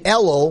in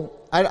Elul,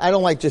 I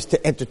don't like just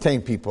to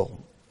entertain people.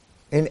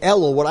 In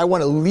Elul, what I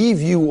want to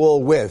leave you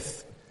all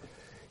with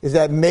is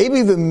that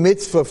maybe the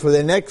mitzvah for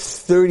the next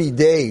 30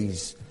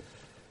 days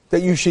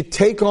that you should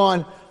take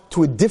on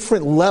to a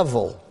different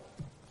level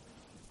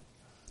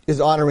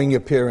is honoring your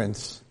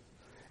parents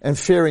and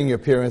fearing your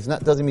parents.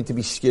 That doesn't mean to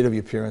be scared of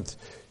your parents.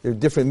 There are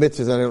different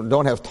mitzvahs, and I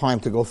don't have time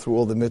to go through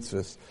all the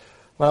mitzvahs.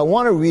 But I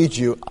want to read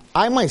you,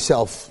 I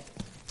myself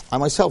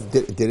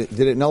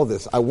didn't know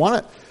this. I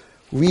want to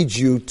read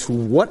you to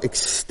what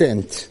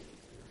extent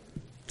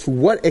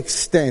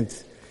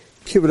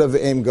Kibbud of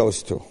Aim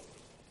goes to.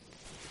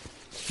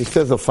 He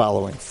says the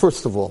following.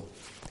 First of all,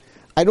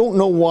 I don't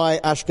know why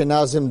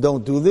Ashkenazim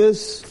don't do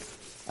this.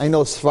 I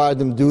know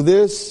Sephardim do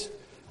this.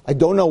 I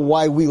don't know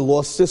why we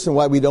lost this and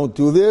why we don't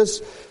do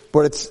this,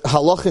 but it's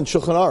halach in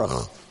Shulchan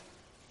Aruch.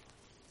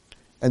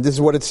 And this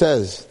is what it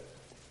says.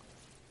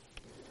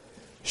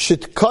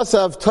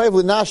 Shitkasav toiv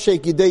l'nashek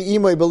yidei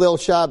imay b'leil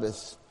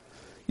Shabbos.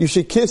 You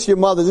should kiss your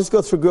mother. This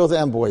goes for girls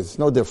and boys.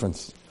 No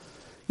difference.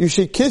 You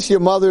should kiss your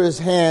mother's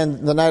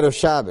hand the night of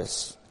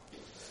Shabbos.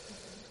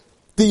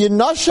 The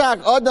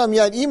Yinashak Adam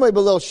Yad Imay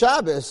B'Leil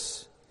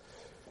Shabbos,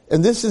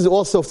 and this is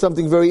also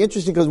something very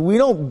interesting because we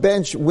don't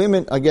bench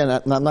women, again,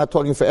 I'm not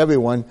talking for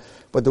everyone,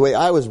 but the way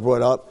I was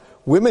brought up,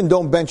 women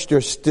don't bench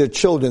their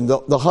children,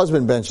 the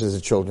husband benches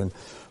the children.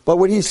 But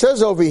what he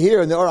says over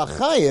here in the Orach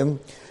Chaim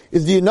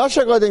is the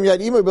Yinashak Adam Yad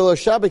Imay B'Leil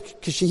Shabbos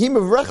Kishihim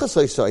Avrechas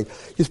Leisai.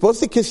 You're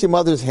supposed to kiss your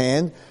mother's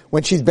hand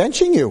when she's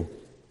benching you.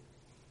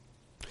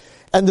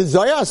 And the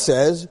Zayah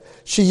says,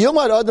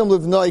 Sheyilmad Adam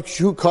Livnai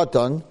Kshu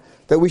Katan,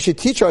 that we should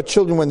teach our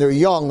children when they're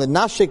young, the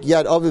nashik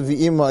yad aviv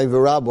v'imai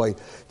v'rabbi,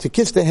 to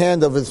kiss the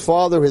hand of his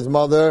father, his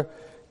mother,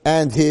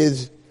 and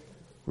his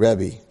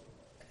Rebbe.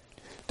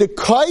 The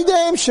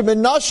kaidem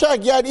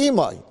shemenashak yad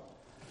imai,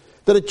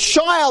 that a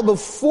child,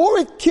 before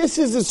it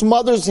kisses its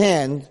mother's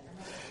hand,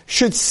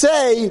 should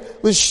say,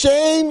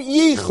 l'shem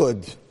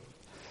yichud,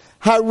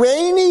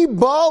 hareini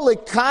ba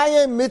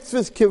l'kayem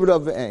mitzvahs kibbud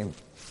av v'eim.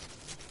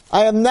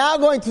 I am now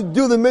going to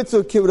do the mitzvah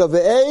of kibbud av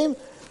v'eim,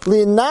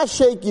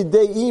 Li'nashek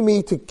yidei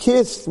imi, to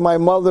kiss my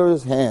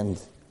mother's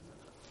hand.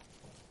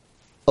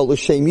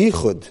 L'shem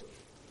yichud,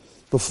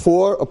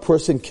 before a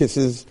person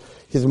kisses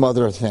his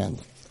mother's hand.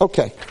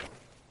 Okay.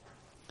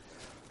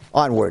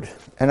 Onward.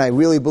 And I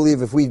really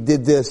believe if we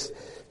did this,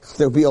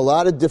 there would be a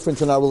lot of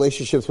difference in our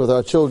relationships with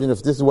our children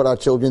if this is what our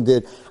children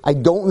did. I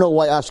don't know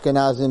why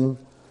Ashkenazim,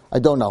 I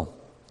don't know.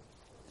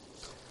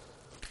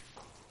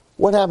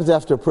 What happens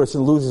after a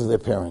person loses their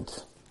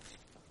parent?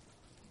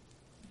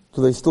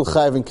 Do they still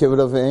chayav in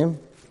kibbud av v'eim?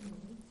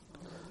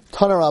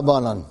 Tana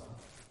Rabbanan.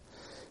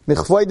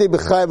 Mechvayde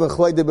b'chayav and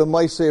chvayde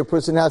b'maisei, a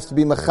person has to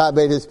be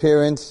mechabed his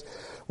parents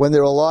when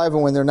they're alive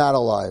and when they're not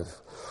alive.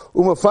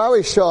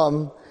 Umafari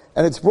sham,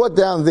 and it's brought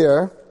down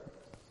there,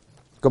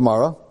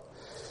 Gemara,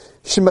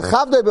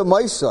 shemechavde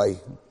b'maisei,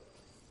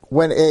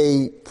 when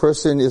a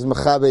person is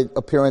mechabed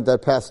a parent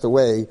that passed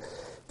away,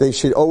 they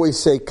should always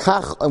say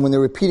kach, and when they're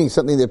repeating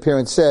something their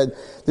parents said,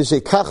 they say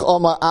kach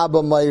oma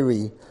abba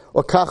mairi,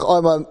 or kach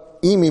oma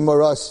Imi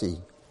Marasi,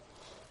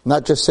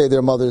 not just say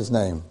their mother's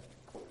name.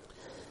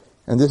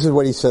 And this is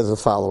what he says the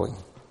following.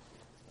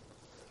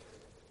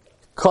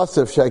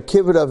 Kosef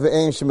sha'kivud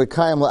av'eim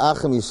shemekayim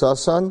la'achim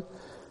yisasan,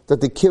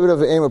 that the kivud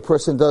av'eim a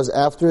person does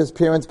after his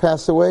parents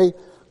pass away,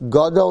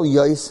 gadol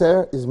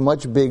yoser, is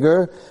much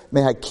bigger,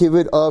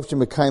 mehakivud of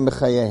shemekayim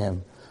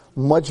b'chayehem,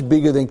 much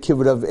bigger than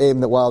kivud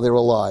av'eim that while they're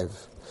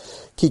alive.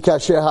 Ki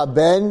kasher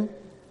haben,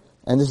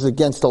 and this is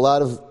against a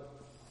lot of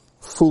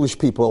foolish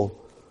people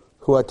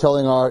who are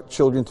telling our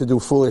children to do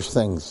foolish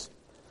things.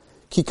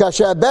 Ki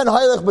kasher haben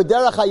haylech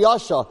b'derech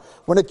hayasha,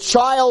 when a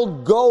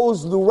child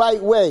goes the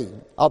right way,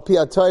 al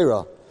pi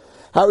Torah.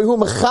 Of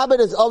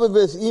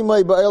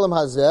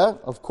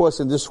course,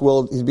 in this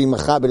world, he's being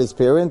mechabed his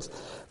parents.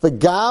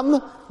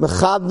 V'gam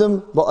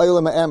mechabdim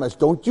ba'olam ha'emes.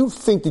 Don't you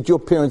think that your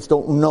parents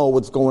don't know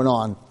what's going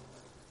on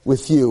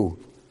with you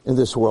in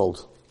this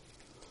world?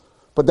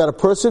 But that a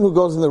person who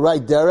goes in the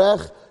right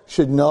derech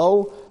should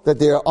know that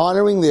they are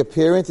honoring their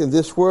parents in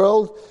this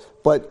world,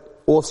 but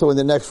also in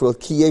the next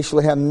world. Ki yesh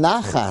lehem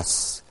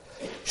nachas.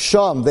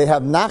 Sham, they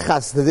have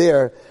nachas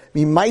there. They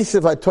have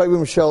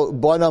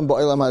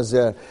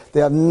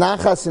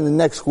nachas in the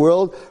next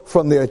world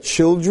from their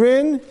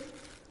children,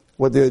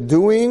 what they're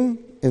doing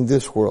in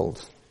this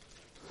world.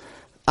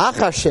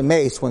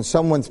 When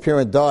someone's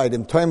parent died,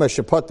 if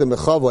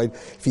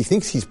he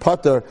thinks he's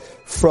pater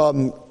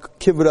from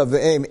kivud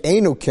av'eim,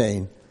 einu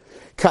kain.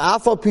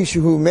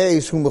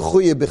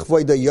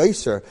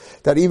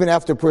 That even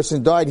after a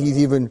person died, he's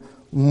even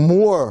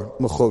more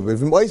mechuyev.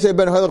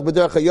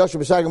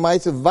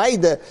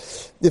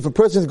 If a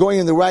person is going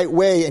in the right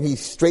way and he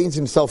straightens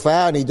himself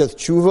out and he does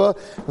tshuva,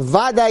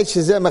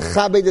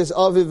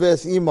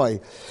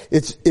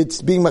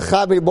 it's being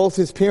mechabed both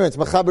his parents.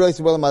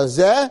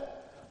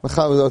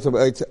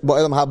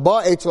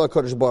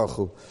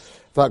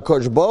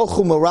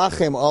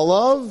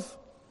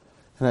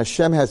 And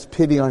Hashem has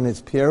pity on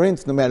his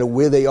parents, no matter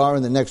where they are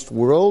in the next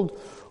world.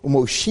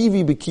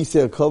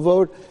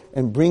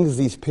 And brings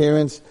these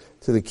parents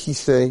to the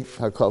kisei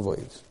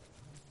hakavod.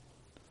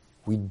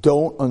 We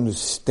don't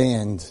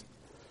understand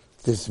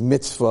this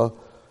mitzvah,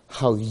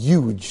 how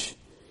huge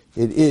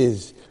it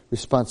is,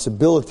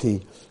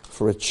 responsibility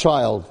for a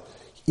child,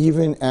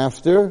 even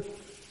after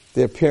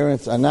their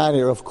parents are not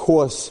here. Of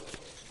course,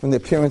 when their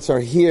parents are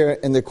here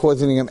and they're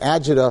causing them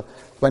Agudah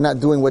by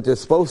not doing what they're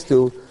supposed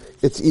to,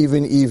 it's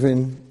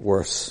even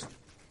worse.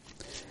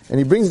 And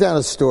he brings down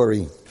a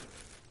story.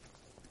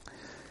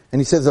 And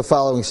he says the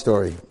following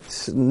story.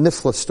 It's a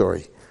nifla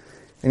story.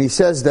 And he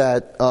says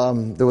that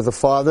there was a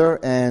father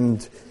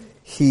and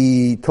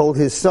he told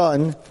his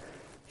son,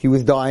 he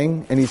was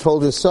dying, and he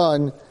told his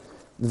son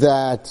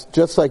that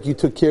just like you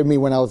took care of me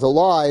when I was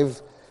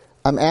alive,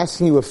 I'm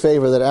asking you a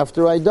favor that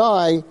after I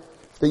die,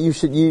 that you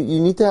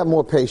need to have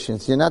more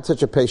patience. You're not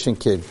such a patient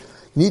kid.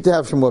 You need to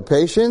have some more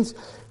patience,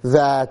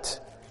 that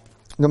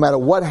no matter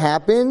what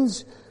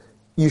happens,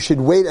 you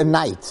should wait a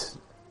night.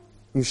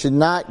 You should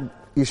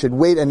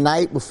wait a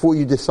night before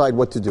you decide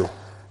what to do. In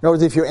other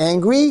words, if you're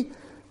angry,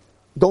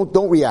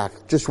 don't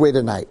react. Just wait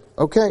a night.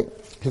 Okay?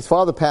 His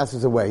father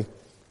passes away.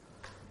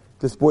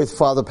 This boy's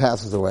father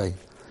passes away.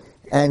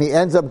 And he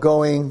ends up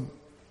going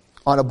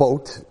on a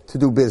boat to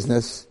do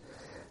business.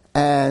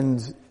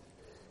 And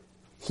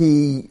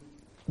he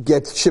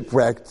gets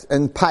shipwrecked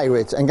and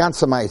pirates and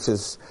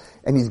gansamaisis.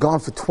 And he's gone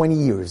for 20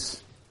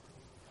 years.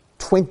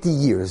 20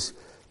 years.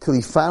 Till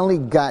he finally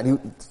got, till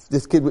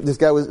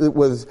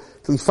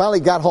he finally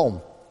got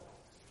home.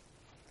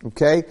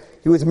 Okay?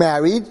 He was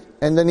married,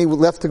 and then he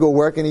left to go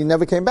work, and he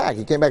never came back.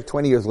 He came back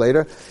 20 years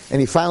later, and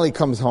he finally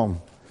comes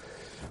home.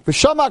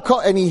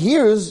 And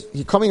he's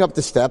coming up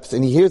the steps,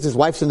 and he hears his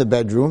wife's in the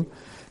bedroom.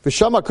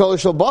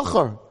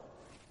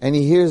 And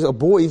he hears a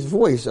boy's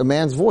voice, a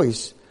man's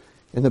voice,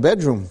 in the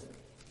bedroom.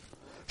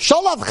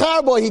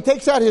 He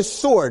takes out his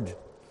sword.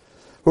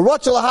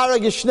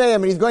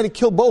 And he's going to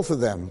kill both of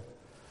them.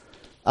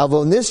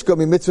 But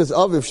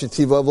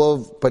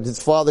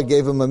his father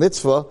gave him a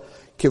mitzvah,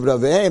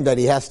 that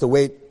he has to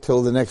wait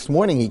till the next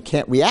morning. He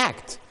can't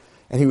react.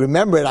 And he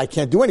remembered, I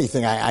can't do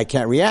anything. I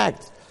can't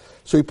react.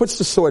 So he puts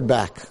the sword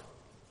back.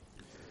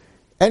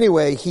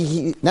 Anyway,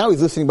 now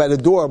he's listening by the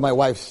door. My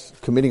wife's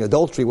committing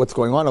adultery. What's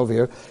going on over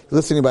here? He's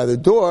listening by the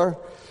door,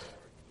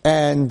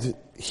 and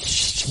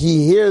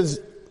he hears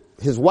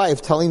his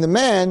wife telling the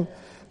man,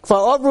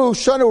 so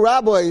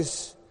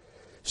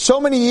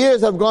many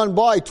years have gone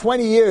by,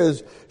 20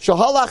 years,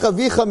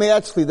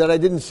 that I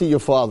didn't see your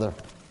father.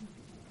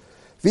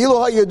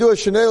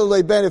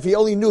 If he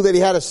only knew that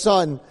he had a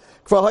son,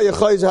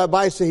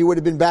 he would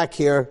have been back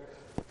here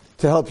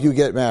to help you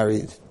get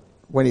married.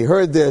 When he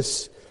heard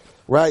this,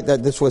 right,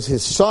 that this was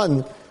his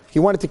son, he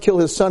wanted to kill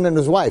his son and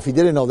his wife. He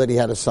didn't know that he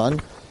had a son,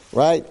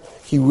 right?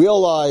 He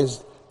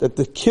realized that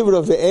the kivud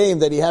of the aim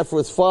that he had for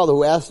his father,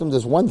 who asked him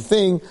this one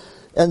thing,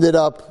 ended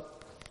up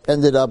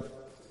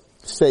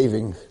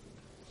saving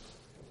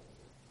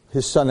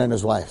his son and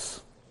his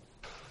wife.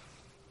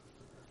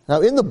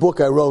 Now, in the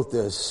book I wrote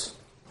this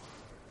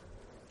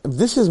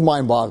is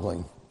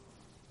mind-boggling.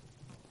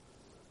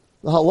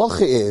 The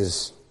halacha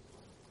is,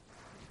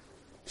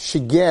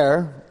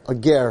 shiger, a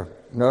ger,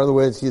 In other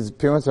words, his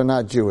parents are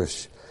not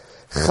Jewish.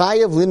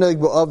 Chayav linag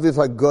ba'aviv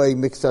hagoy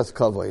mixas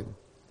kavod.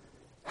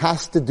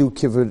 Has to do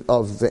kibbud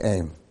of the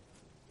aim.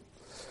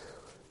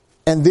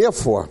 And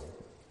therefore,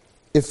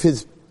 if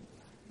his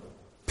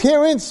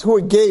parents who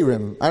are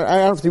geirim, I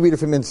don't have to read it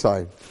from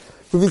inside.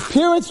 If his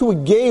parents who were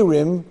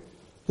geirim,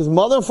 his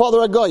mother and father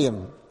are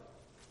goyim.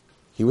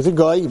 He was a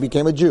guy, he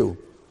became a Jew.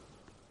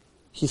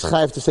 He's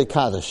chayav to say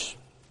Kaddish.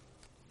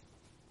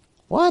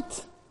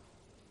 What?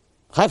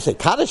 Chayav to say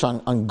Kaddish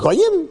on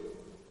goyim?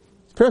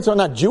 His parents are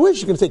not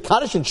Jewish? You can say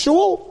Kaddish in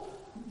shul?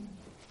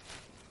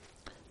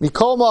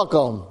 Mikol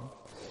makom.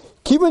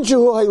 Kivan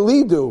shehu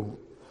haylidu.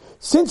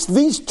 Since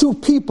these two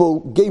people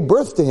gave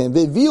birth to him,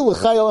 they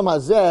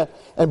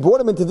and brought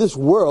him into this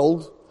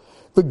world,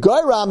 the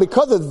Gairam,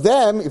 because of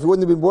them, if he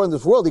wouldn't have been born in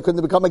this world, he couldn't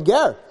have become a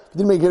ger. If he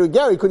didn't make it a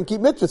ger, he couldn't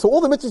keep mitzvahs. So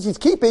all the mitzvahs he's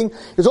keeping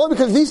is only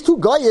because these two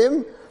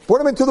Goyim brought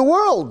him into the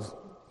world.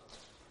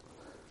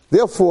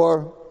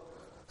 Therefore,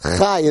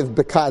 Chayiv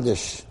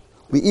B'Kadish,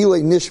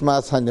 Li'ilei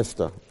Nishmas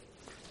HaNifta.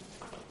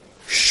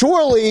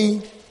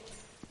 Surely,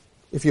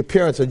 if your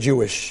parents are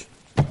Jewish,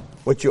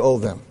 what you owe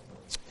them.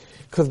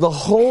 Because the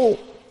whole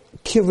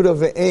kibbud of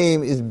the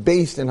aim is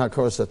based in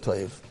Hakaras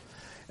HaToiv.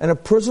 And a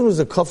person who's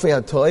a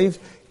Kafei HaToiv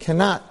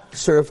cannot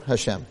serve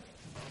Hashem.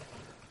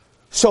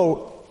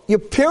 So, your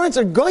parents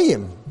are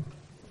Goyim.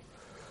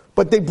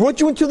 But they brought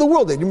you into the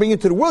world. They didn't bring you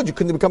into the world. You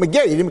couldn't become a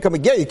ger. You didn't become a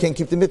ger. You can't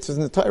keep the mitzvahs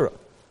in the Torah.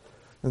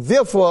 And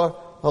therefore,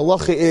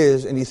 halacha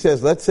is, and he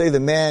says, let's say the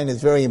man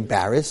is very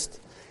embarrassed,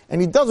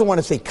 and he doesn't want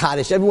to say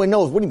Kaddish. Everyone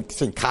knows, what do you mean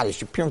say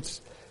Kaddish? Your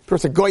parents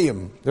are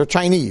Goyim. They're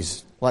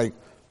Chinese. Like,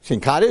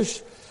 saying Kaddish?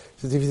 He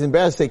says if he's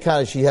embarrassed to say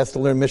Kaddish, he has to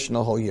learn Mishnah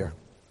the whole year.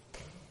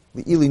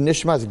 The Ili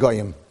Nishmas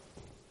Goyim.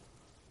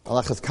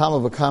 Alachas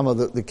Kama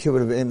V'Kama, the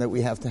kibbud of in that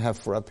we have to have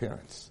for our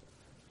parents.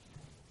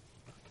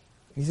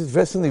 He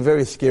says something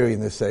very scary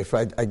in this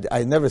sefer.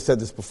 I never said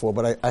this before,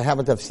 but I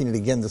happen to have seen it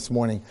again this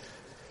morning.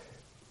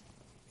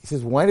 He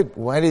says, why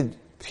did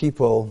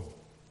people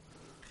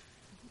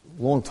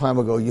a long time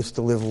ago used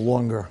to live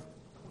longer?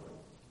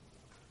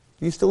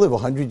 They used to live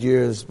 100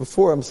 years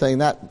before. I'm saying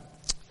that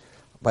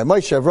by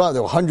Moshe Avraham,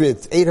 there were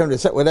hundreds, 800,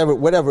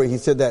 whatever. He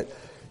said that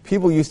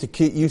people used to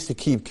keep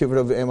kibbud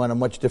of him on a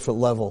much different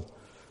level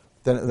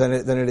than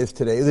it is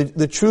today.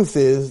 The truth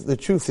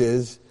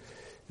is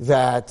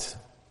that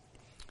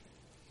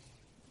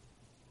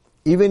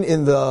even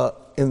in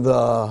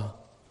the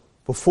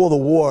before the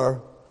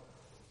war,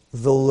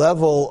 the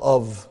level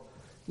of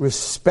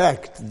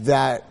respect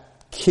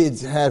that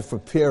kids had for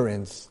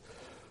parents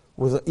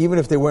was, even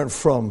if they weren't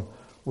from,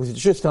 was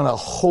just on a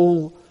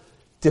whole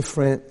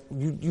different.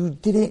 You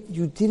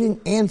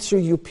didn't answer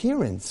your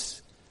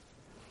parents,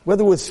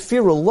 whether it was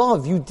fear or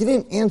love. You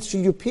didn't answer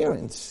your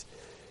parents.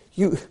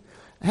 I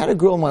had a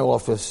girl in my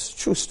office.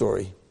 True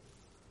story.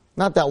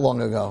 Not that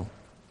long ago.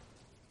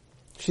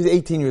 She's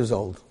 18 years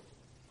old.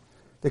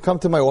 They come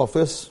to my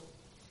office,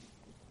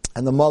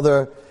 and the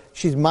mother,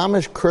 she's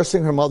mamish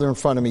cursing her mother in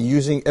front of me,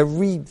 using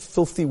every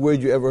filthy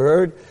word you ever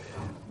heard.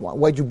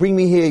 Why'd you bring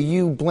me here?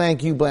 You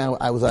blank.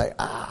 I was like,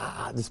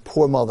 this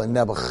poor mother,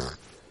 Nebuch.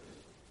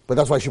 But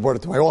that's why she brought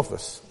it to my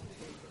office.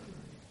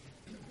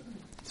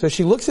 So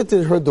she looks at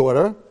her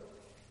daughter,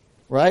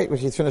 right, when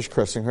she's finished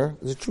cursing her.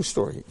 It's a true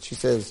story. She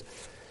says,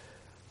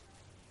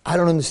 I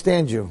don't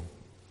understand you.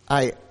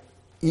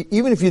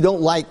 Even if you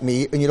don't like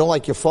me, and you don't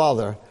like your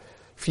father,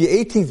 for your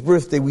 18th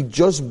birthday, we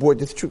just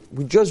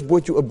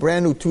bought you a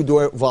brand new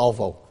 2-door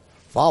Volvo.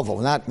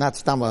 Volvo, not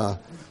Stamma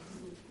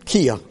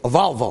Kia, a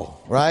Volvo,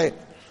 right?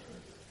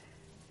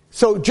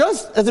 So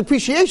just as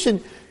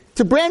appreciation,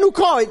 it's a brand new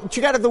car. She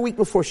got it the week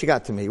before she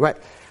got to me, right?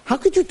 How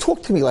could you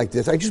talk to me like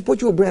this? I just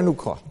bought you a brand new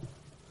car.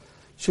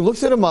 She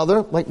looks at her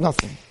mother like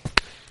nothing.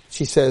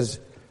 She says,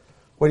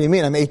 what do you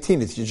mean? I'm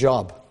 18, it's your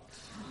job.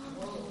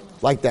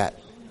 Like that.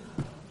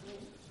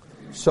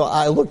 So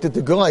I looked at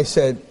the girl, I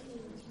said,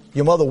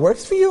 your mother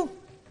works for you?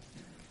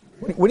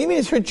 What do you mean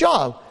it's her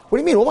job? What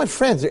do you mean? All my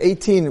friends are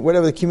 18,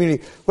 whatever the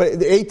community, but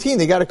they're 18,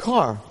 they got a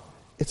car.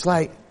 It's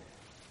like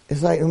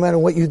no matter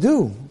what you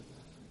do,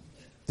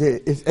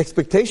 the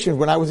expectation.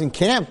 When I was in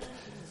camp,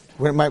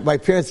 when my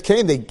parents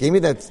came, they gave me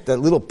that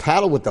little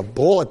paddle with the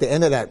ball at the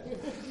end of that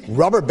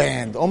rubber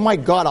band. Oh my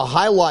God, a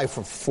High Life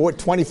for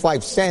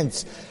 25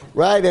 cents.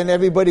 Right? And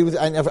everybody was,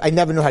 I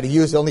never knew how to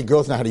use it. Only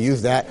girls know how to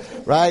use that.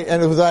 Right?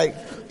 And it was like,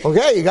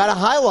 okay, you got a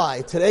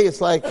highlight. Today it's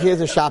like,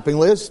 here's a shopping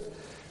list.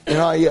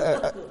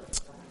 Baruch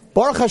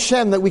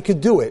Hashem that we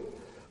could do it.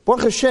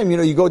 Baruch Hashem,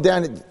 you go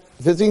down,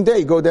 visiting day,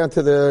 you go down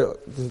to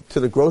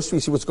the grocery,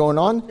 see what's going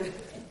on.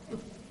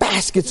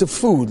 Baskets of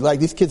food.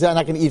 Like, these kids are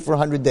not going to eat for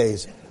 100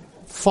 days.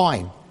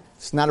 Fine.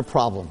 It's not a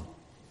problem.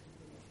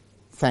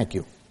 Thank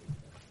you.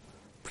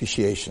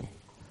 Appreciation.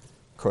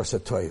 Korsa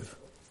Toiv.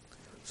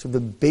 So the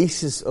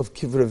basis of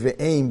Kivrei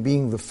Ve'ein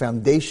being the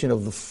foundation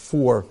of the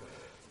four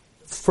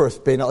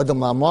first Bein Adam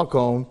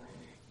La'amakom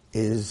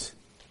is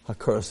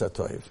Hakaras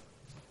HaToiv,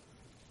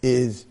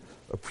 is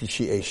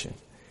appreciation.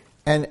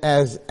 And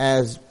as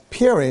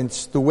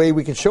parents, the way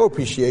we can show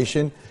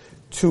appreciation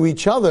to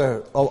each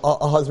other,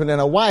 a husband and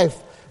a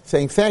wife,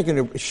 saying thank you,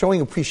 and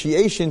showing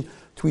appreciation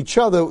to each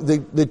other,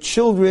 the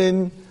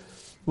children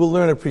will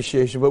learn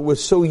appreciation. But we're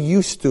so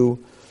used to,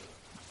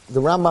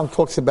 the Rambam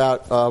talks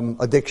about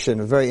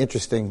addiction, very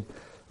interesting.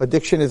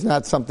 Addiction is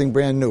not something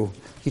brand new.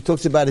 He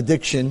talks about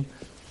addiction,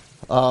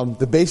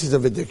 the basis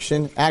of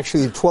addiction.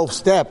 Actually, 12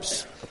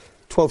 steps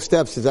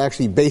is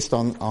actually based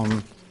on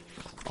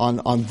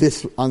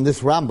this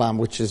Rambam,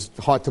 which is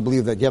hard to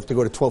believe that you have to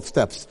go to 12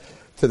 steps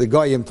to the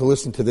Goyim to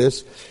listen to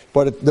this.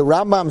 But the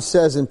Rambam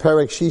says in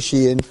Perek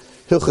Shishi in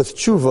Hilchas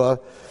Tshuva,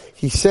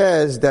 he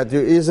says that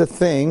there is a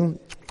thing,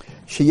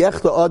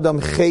 Sheyech Adam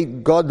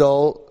Chet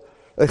Gadol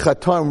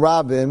Echatam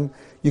Rabim.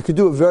 You could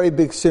do a very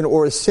big sin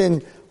or a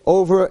sin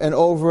over and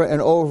over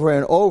and over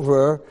and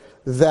over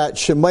that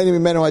Shemayim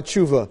Mimenu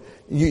HaTshuva.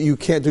 You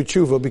can't do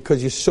tshuva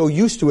because you're so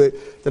used to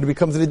it that it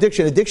becomes an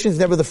addiction. Addiction is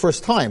never the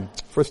first time.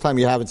 First time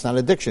you have it's not an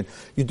addiction.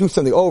 You do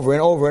something over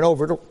and over and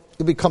over,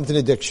 it becomes an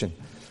addiction.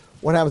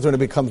 What happens when it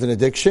becomes an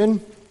addiction?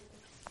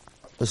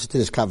 Listen to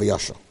this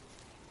Kaviyasha.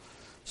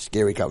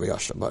 Scary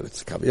Kaviyasha, but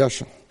it's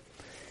Kaviyasha.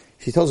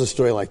 She tells a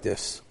story like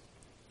this.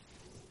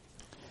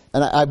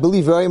 And I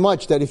believe very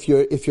much that if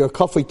you're a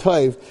kafei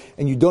tov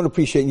and you don't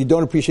appreciate,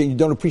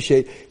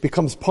 it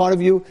becomes part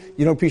of you.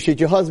 You don't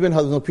appreciate your husband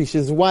don't appreciate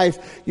his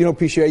wife, you don't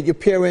appreciate your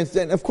parents,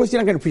 then of course you're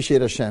not going to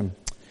appreciate Hashem.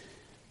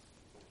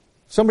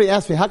 Somebody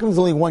asked me, how come there's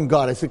only one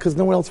God? I said, because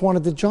no one else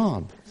wanted the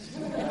job.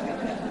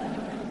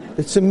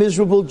 It's a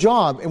miserable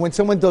job. And when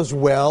someone does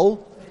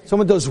well,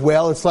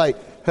 it's like,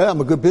 hey, I'm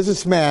a good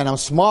businessman, I'm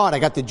smart, I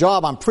got the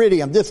job, I'm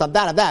pretty, I'm this, I'm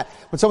that, I'm that.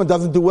 When someone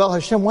doesn't do well,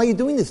 Hashem, why are you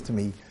doing this to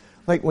me?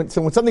 Like when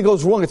something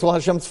goes wrong, it's all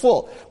Hashem's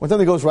fault. When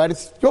something goes right,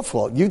 it's your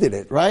fault. You did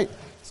it, right?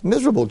 It's a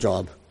miserable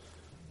job.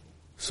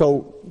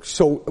 So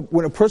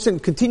when a person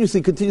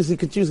continuously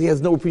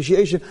has no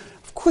appreciation,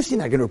 of course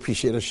you're not going to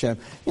appreciate Hashem.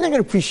 You're not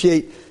going to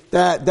appreciate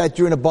that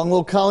you're in a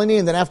bungalow colony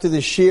and then after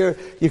this year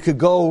you could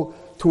go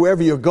to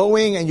wherever you're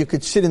going and you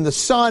could sit in the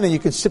sun and you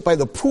could sit by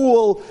the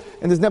pool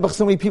and there's never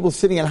so many people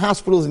sitting in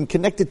hospitals and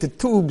connected to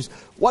tubes.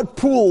 What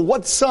pool?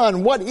 What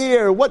sun? What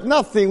air? What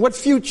nothing? What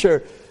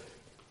future?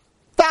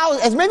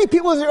 As many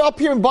people as are up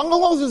here in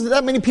bungalows, as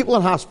that many people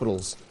in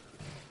hospitals.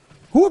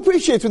 Who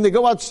appreciates when they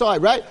go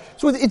outside, right?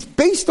 So it's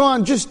based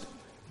on just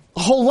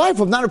a whole life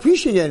of not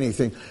appreciating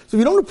anything. So if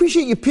you don't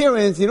appreciate your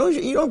parents, you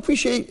don't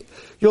appreciate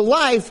your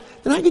life,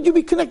 then how could you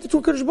be connected to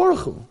a Kadosh Baruch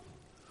Hu?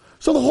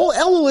 So the whole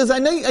Elul is,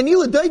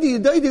 Anila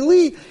Daidi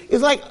Li,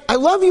 is like, I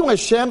love you,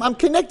 Hashem, I'm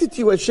connected to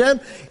you, Hashem.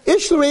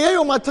 Ish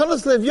l're'eyo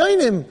matanas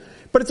le'evyonim.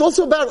 But it's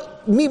also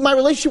about my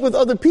relationship with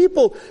other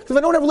people. Because if I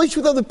don't have a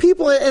relationship with other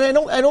people and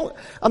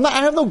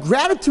I have no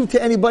gratitude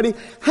to anybody,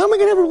 how am I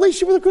going to have a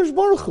relationship with the Kadosh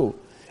Baruch Hu?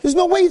 There's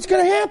no way it's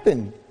going to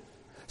happen.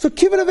 So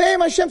Kibbut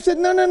Avayim, Hashem said,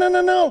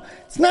 no.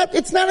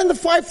 It's not in the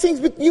 5 things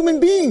with human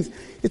beings.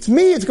 It's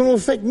me, it's going to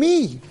affect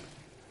me.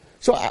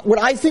 So what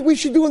I think we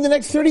should do in the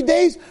next 30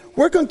 days,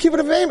 work on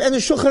Kibbut Avayim and the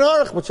Shulchan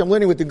Aruch, which I'm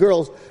learning with the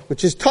girls,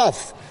 which is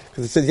tough.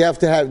 Because it says you have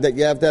to have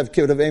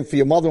Kibbut Avayim for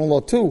your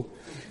mother-in-law too.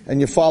 And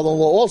your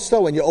father-in-law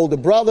also, and your older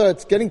brother.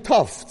 It's getting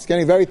tough. It's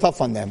getting very tough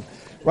on them,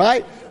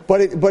 right?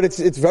 But it's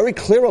very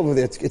clear over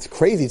there. It's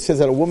crazy. It says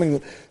that a woman,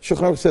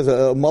 Shulchan Aruch says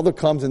a mother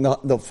comes and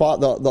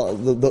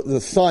the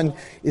son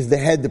is the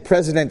head, the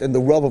president, and the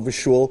rav of a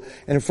shul,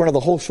 and in front of the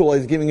whole shul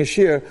he's giving a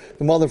shir.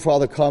 The mother and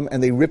father come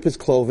and they rip his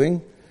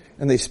clothing,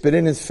 and they spit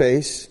in his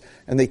face,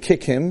 and they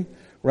kick him,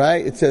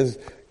 right? It says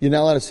you're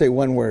not allowed to say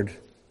one word.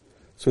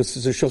 So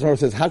Shulchan Aruch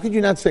says, how could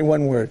you not say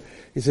one word?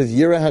 He says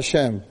Yireh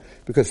Hashem,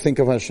 because think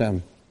of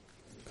Hashem.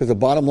 Because the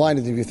bottom line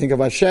is, if you think of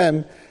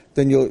Hashem,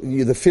 then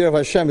the fear of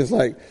Hashem is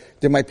like,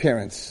 they're my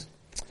parents.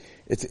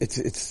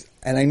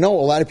 And I know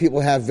a lot of people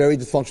have very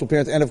dysfunctional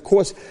parents, and of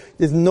course,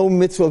 there's no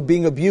mitzvah of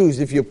being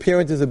abused. If your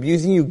parent is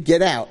abusing you,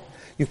 get out.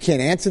 You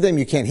can't answer them,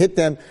 you can't hit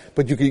them,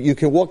 but you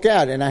can walk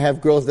out. And I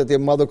have girls that their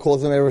mother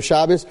calls them every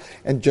Shabbos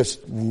and just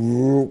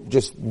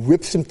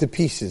rips them to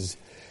pieces.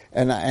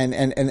 And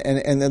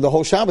then the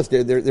whole Shabbos,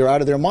 they're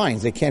out of their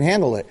minds. They can't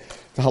handle it.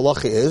 The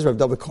halacha is, Rav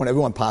David Cohen,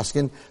 everyone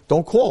paskin,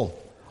 don't call.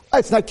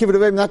 It's not Kibbut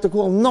Avayim not to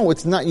call. No,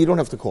 it's not. You don't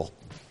have to call.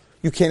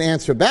 You can't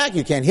answer back.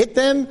 You can't hit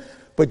them,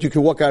 but you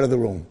can walk out of the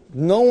room.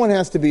 No one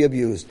has to be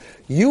abused.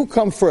 You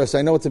come first.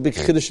 I know it's a big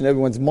chiddush in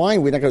everyone's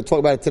mind. We're not going to talk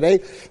about it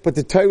today, but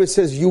the Torah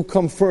says you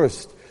come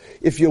first.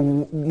 If your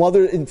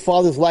mother and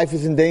father's life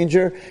is in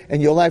danger,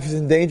 and your life is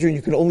in danger, and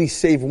you can only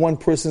save one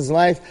person's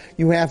life,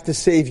 you have to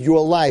save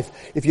your life.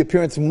 If your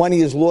parents'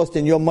 money is lost,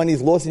 and your money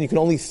is lost, and you can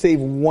only save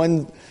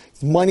one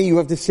money, you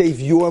have to save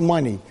your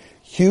money.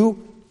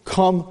 You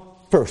come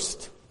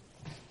first.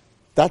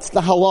 That's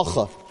the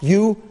halacha.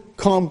 You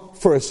come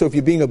first. So if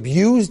you're being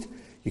abused,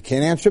 you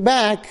can't answer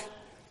back.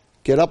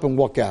 Get up and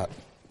walk out.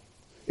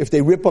 If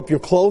they rip up your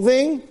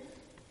clothing,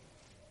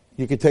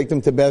 you can take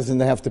them to Beis Din.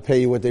 They have to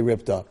pay you what they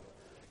ripped up.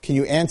 Can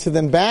you answer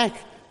them back?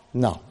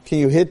 No. Can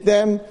you hit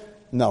them?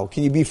 No.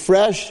 Can you be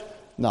fresh?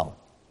 No.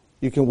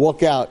 You can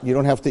walk out. You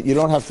don't have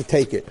to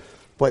take it.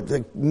 But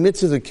the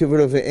mitzvahs of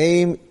Kibbut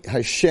Avayim,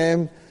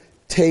 Hashem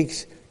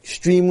takes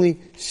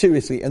extremely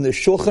seriously. And the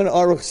Shulchan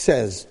Aruch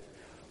says,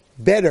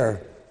 better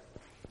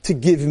to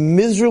give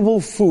miserable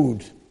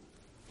food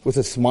with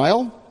a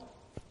smile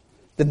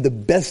than the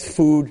best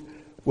food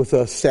with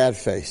a sad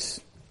face.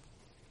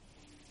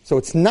 So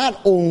it's not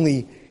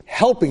only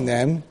helping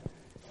them,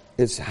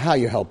 it's how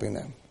you're helping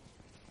them.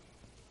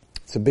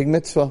 It's a big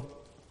mitzvah.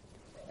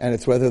 And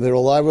it's whether they're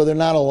alive or they're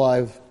not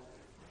alive.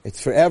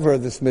 It's forever,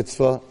 this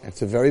mitzvah.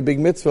 It's a very big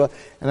mitzvah.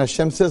 And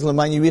Hashem says,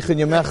 L'man yirichin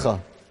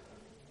yamecha.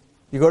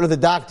 You go to the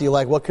doctor, you're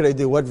like, what could I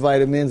do? What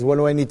vitamins? What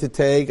do I need to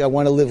take? I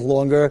want to live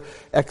longer.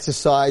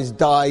 Exercise,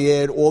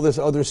 diet, all this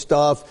other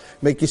stuff.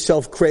 Make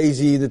yourself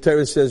crazy. The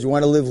Torah says, you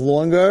want to live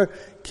longer?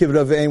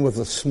 Kibbud avein with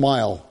a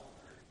smile.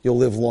 You'll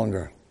live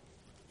longer.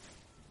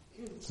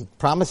 So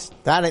promise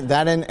that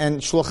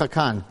and Shluch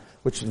HaKan,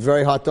 which is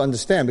very hard to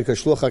understand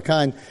because Shluch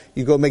HaKan,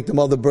 you go make the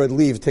mother bird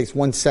leave. It takes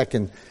 1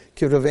 second.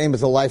 Kibbud avein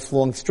is a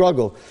lifelong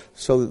struggle.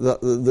 So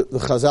the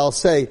Chazal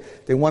say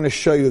they want to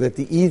show you that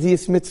the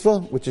easiest mitzvah,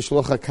 which is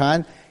Shluch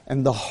HaKan,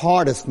 and the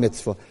hardest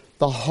mitzvah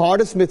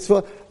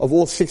of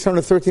all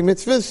 613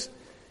 mitzvahs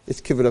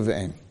is Kibbud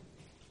avein.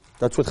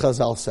 That's what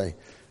Chazal say.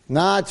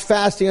 Not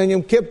fasting on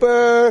Yom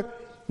Kippur.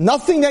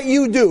 Nothing that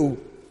you do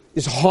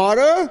is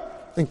harder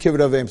than Kibbud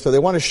avein. So they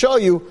want to show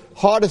you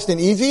hardest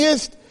and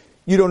easiest.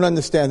 You don't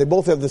understand. They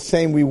both have the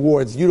same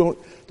rewards. You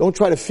don't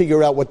try to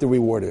figure out what the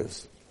reward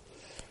is.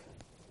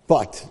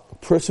 But a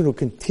person who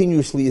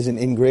continuously is an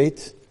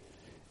ingrate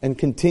and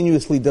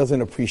continuously doesn't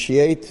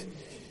appreciate,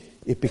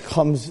 it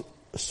becomes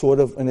sort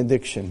of an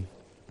addiction.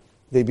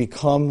 They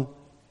become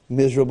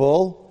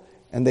miserable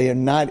and they are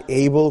not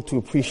able to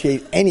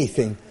appreciate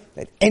anything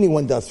that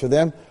anyone does for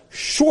them,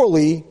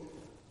 surely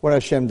what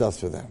Hashem does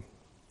for them.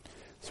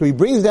 So he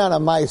brings down a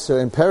Meiser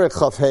in Perek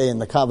Chaf Hei in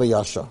the Kava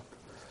Yasha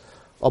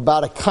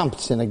about a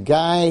Kamptzin, a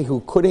guy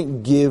who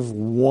couldn't give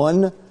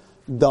 $1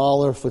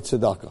 for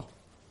tzedakah.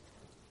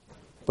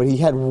 But he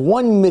had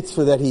one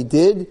mitzvah that he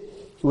did.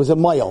 He was a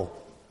mile.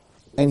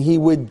 And he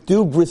would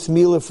do bris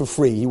milah for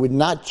free. He would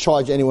not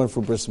charge anyone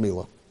for bris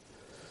milah.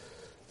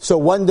 So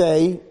one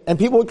day, and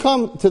people would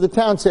come to the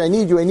town and say, I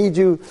need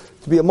you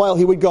to be a mile.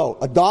 He would go.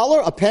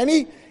 $1, a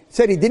penny? He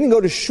said he didn't go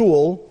to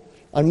shul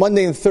on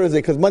Monday and Thursday,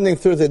 because Monday and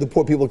Thursday the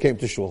poor people came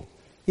to shul.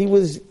 He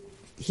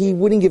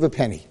wouldn't give a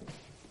penny.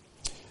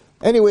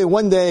 Anyway,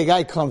 one day a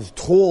guy comes,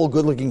 tall,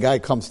 good-looking guy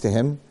comes to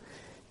him,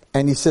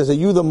 and he says, are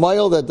you the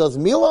mile that does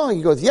milah?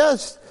 He goes,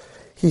 yes.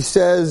 He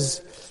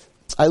says,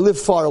 I live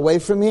far away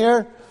from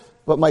here,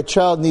 but my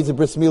child needs a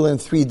bris milah in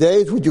 3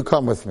 days. Would you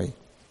come with me?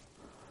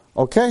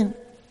 Okay.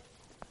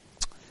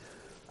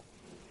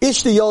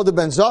 Ishti Yoda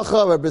ben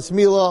Zachar, or bris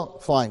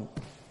milah, fine.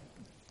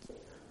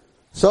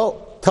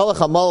 So, Telech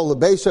Hamal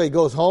Lebeisa, he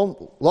goes home.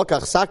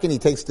 Lokach Sakin, he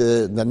takes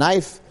the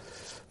knife.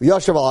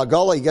 Yoshev al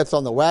Agala, he gets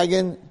on the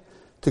wagon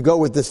to go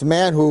with this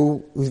man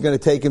who's going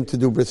to take him to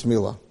do bris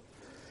milah.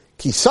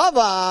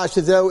 Kisava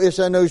shezeu ish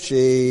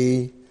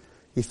anoshi.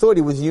 He thought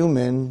he was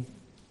human.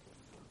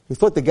 He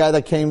thought the guy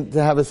that came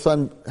to have his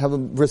son have a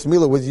bris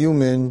milah was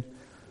human,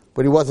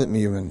 but he wasn't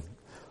human.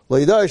 He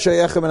was a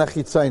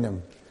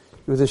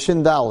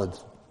shindalad.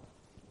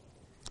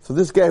 So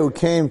this guy who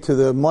came to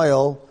the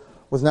mile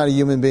was not a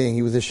human being.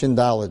 He was a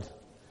shindalad. It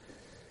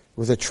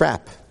was a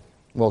trap.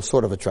 Well,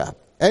 sort of a trap.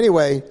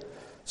 Anyway,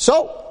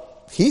 so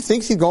he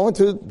thinks he's going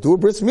to do a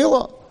bris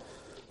milah.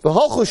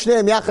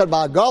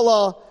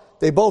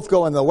 They both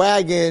go in the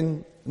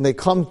wagon, and they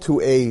come to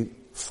a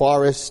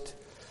forest.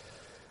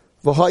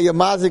 This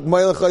mazik,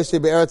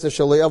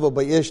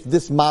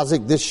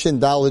 this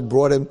shindalid,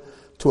 brought him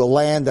to a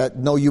land that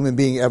no human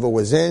being ever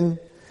was in.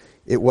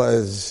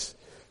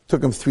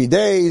 Took him 3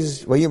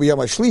 days.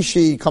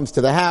 He comes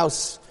to the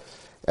house,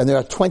 and there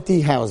are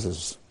 20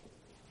 houses.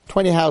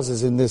 20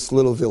 houses in this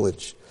little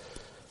village.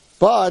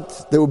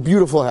 But they were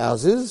beautiful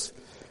houses,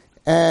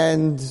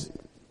 and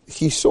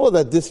he saw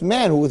that this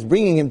man who was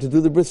bringing him to do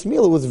the bris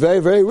milah was very,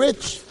 very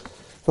rich.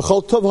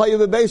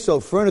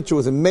 Furniture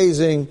was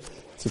amazing.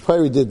 He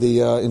probably did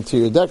the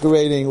interior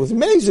decorating. It was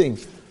amazing.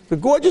 The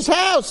gorgeous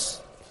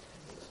house.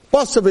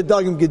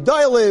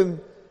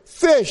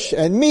 Fish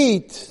and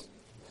meat.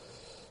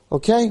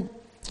 Okay?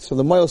 So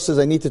the Moyle says,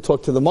 I need to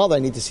talk to the mother. I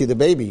need to see the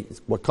baby.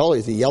 What color?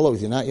 Is he yellow?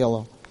 Is he not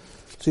yellow?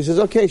 So he says,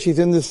 okay, she's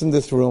in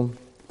this room.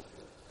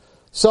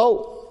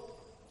 So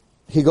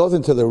he goes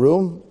into the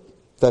room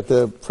that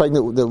the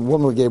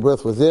woman who gave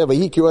birth was there.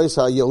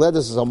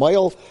 This is a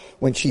mile.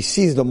 When she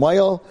sees the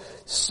mile,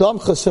 she's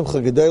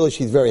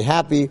very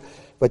happy.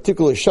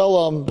 Particular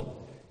shalom,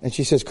 and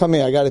she says, come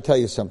here, I got to tell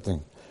you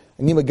something.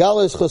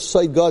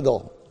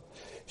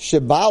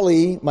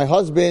 Shebali, my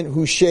husband,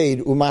 who shade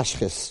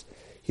umashchis.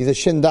 He's a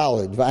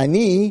shindalid.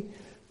 V'ani,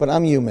 but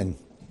I'm human.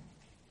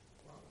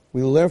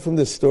 We learn from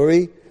this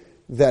story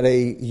that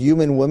a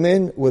human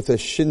woman with a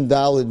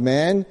shindalid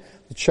man,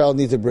 the child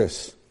needs a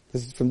bris.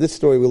 From this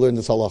story we learn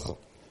this halacha.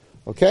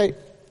 Okay?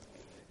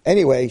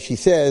 Anyway, she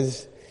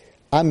says,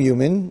 I'm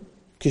human,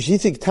 because she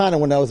thinks Tana,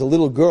 when I was a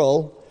little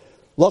girl,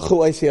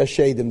 Lachu Eisi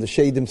HaShadim, the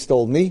Shadim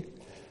stole me.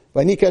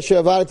 I'm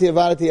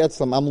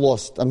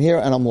lost. I'm here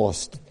and I'm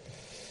lost.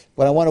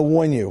 But I want to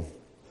warn you,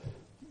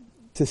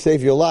 to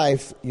save your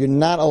life, you're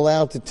not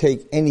allowed to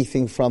take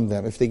anything from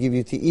them. If they give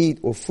you to eat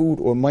or food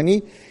or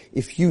money,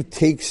 if you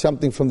take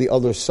something from the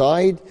other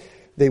side,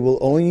 they will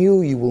own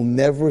you. You will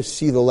never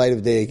see the light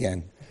of day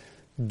again.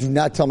 Do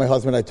not tell my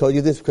husband I told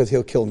you this because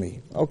he'll kill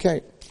me.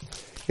 Okay.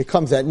 It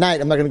comes at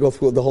night. I'm not going to go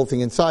through the whole thing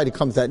inside. It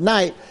comes at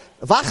night.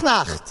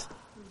 Wachnacht.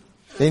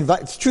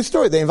 It's a true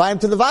story. They invite him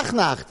to the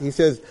Wachnacht. He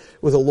says,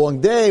 it was a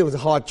long day. It was a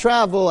hard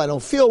travel. I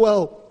don't feel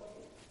well.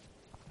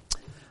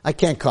 I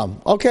can't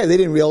come. Okay. They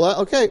didn't realize.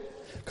 Okay.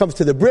 Comes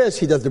to the bris.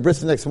 He does the bris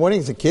the next morning.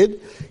 He's a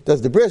kid.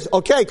 Does the bris.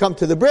 Okay. Come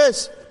to the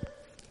bris.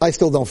 I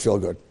still don't feel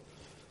good.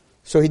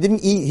 So he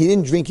didn't eat. He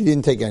didn't drink. He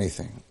didn't take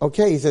anything.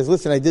 Okay. He says,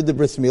 listen, I did the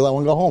bris meal. I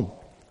want to go home.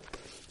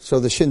 So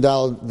the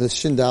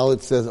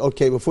Shindalit says,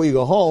 okay, before you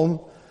go home,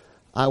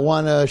 I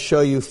want to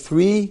show you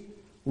 3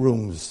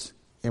 rooms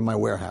in my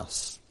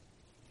warehouse.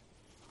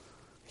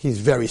 He's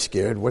very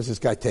scared. Where's this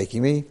guy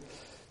taking me?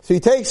 So he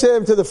takes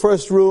him to the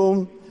first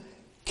room.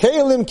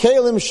 Kalim,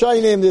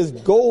 Shainim, there's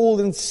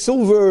gold and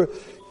silver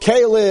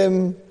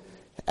Kalim.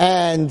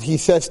 And he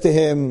says to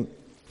him,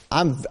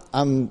 I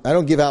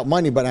don't give out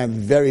money, but I'm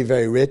very,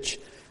 very rich.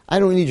 I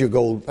don't need your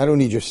gold. I don't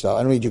need your stuff.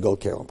 I don't need your gold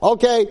Kalim.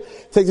 Okay.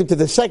 Takes him to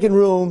the second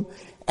room.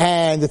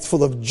 And it's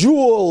full of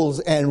jewels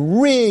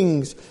and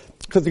rings.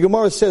 Because the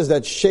Gemara says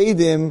that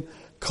Shadim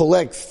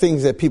collect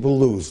things that people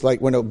lose. Like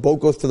when a boat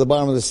goes to the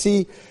bottom of the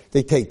sea,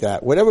 they take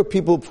that. Whatever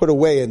people put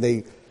away and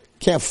they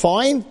can't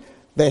find,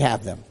 they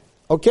have them.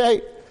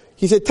 Okay?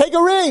 He said, take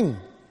a ring.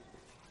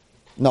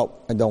 No,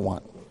 I don't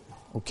want.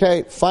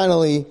 Okay?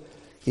 Finally,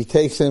 he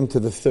takes him to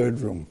the third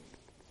room.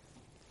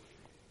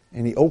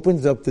 And he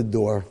opens up the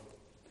door,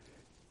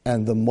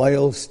 and the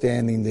Moyel's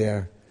standing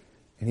there,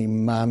 and he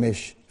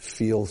mamish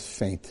feels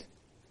faint.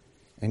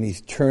 And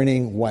he's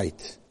turning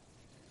white.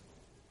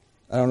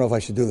 I don't know if I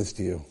should do this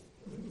to you.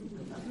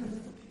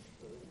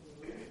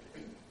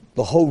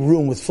 The whole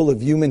room was full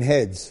of human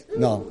heads.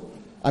 No,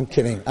 I'm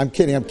kidding.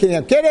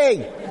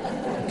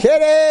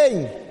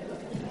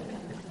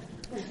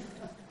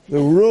 The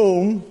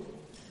room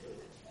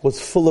was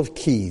full of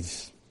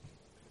keys.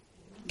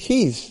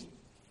 Keys.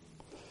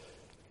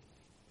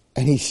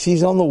 And he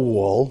sees on the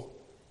wall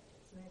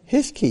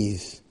his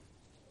keys.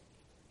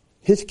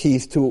 His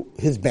keys to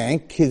his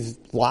bank, his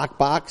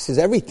lockbox, his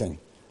everything.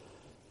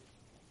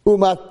 He's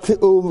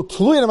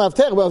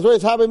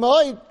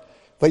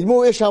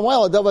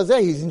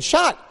in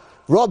shock.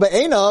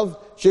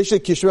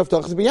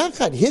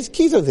 His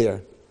keys are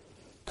there.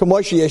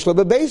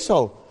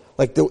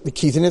 Like the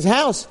keys in his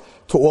house,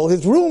 to all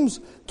his rooms,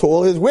 to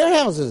all his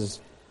warehouses.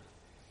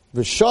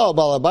 So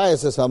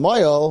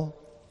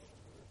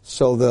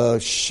the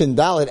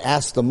Shindalit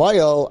asked the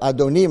Moyel,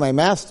 Adoni, my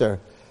master,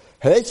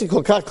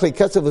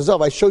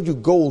 I showed you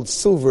gold,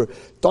 silver,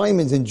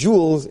 diamonds, and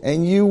jewels,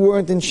 and you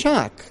weren't in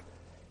shock.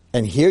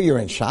 And here you're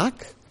in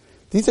shock?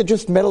 These are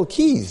just metal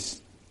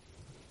keys.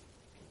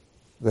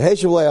 The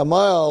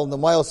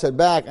Moyel said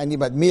back,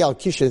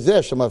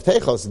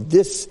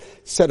 this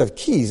set of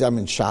keys, I'm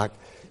in shock,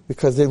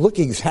 because they look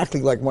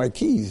exactly like my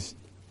keys.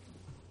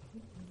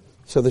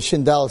 So the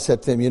Shindal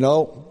said to him,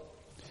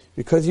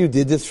 because you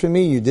did this for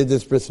me, you did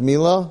this bris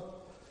milah,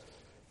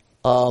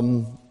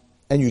 and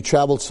you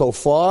traveled so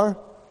far,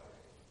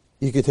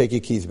 you could take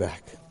your keys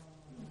back.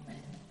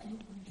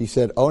 He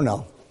said, oh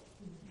no,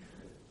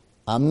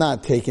 I'm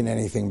not taking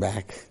anything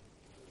back.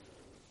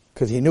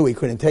 Because he knew he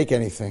couldn't take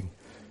anything.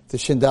 The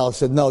Shindal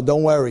said, no,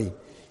 don't worry.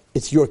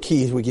 It's your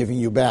keys we're giving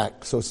you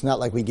back, so it's not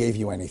like we gave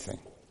you anything.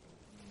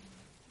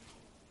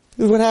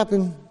 This is what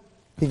happened.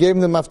 He gave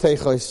him the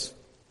maftechos.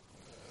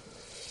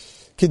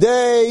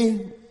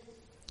 Today,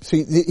 so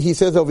he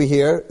says over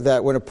here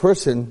that when a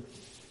person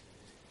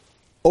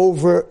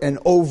over and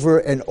over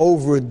and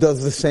over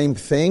does the same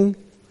thing,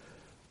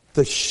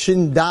 the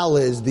Shindal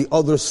is the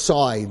other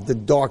side, the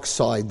dark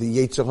side, the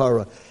Yetzer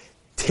Hara,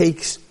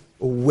 takes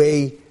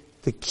away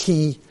the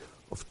key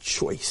of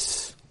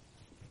choice.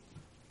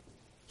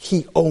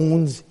 He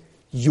owns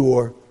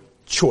your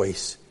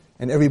choice.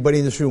 And everybody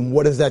in this room,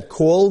 what is that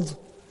called?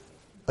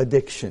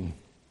 Addiction.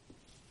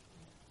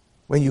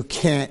 When you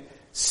can't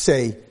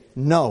say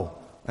no.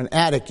 An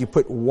addict, you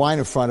put wine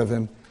in front of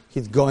him,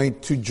 he's going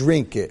to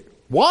drink it.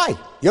 Why?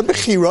 You have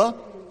Bechira.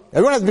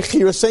 Everyone has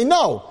Bechira. Say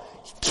no.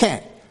 He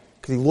can't.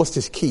 Because he lost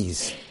his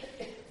keys.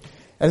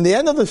 And in the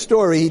end of the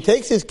story, he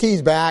takes his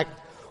keys back.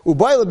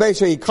 Ubay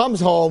Lebeisha, he comes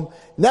home.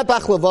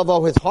 Nepach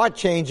Levavo, his heart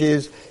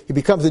changes. He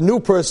becomes a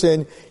new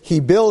person. He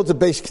builds a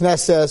Beis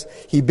Knesses.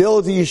 He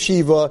builds a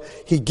yeshiva.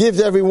 He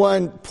gives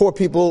everyone, poor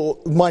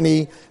people,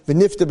 money.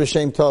 V'nifta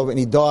b'shem tov, and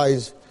he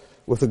dies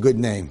with a good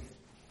name.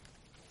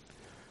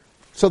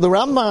 So the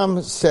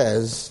Rambam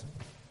says,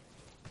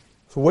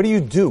 so what do you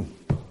do?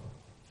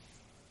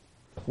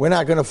 We're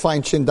not going to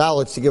find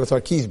Shindalits to give us our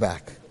keys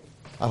back.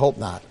 I hope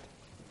not.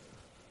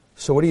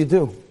 So what do you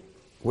do?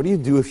 What do you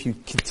do if you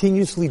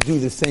continuously do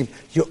the same?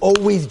 You're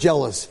always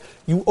jealous.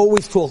 You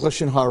always talk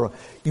Lashon Hara.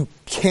 You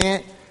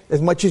can't,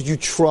 as much as you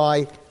try,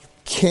 you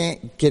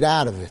can't get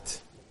out of it.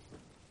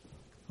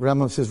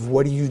 Rambam says,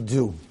 what do you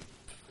do?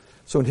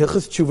 So in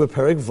Hilchos Tshuva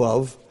Perek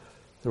Vav,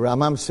 the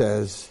Rambam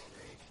says,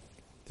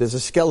 there's a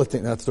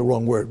skeleton, that's the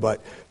wrong word,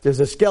 but there's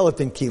a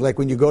skeleton key. Like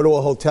when you go to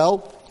a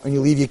hotel and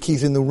you leave your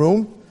keys in the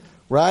room,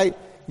 right?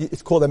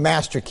 It's called a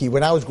master key.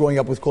 When I was growing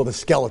up, it was called a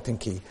skeleton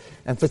key.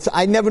 And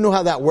I never knew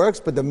how that works,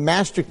 but the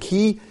master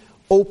key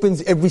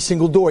opens every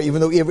single door,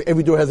 even though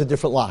every door has a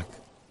different lock.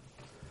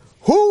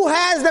 Who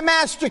has the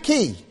master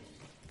key?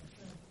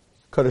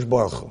 Kadosh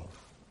Baruch Hu.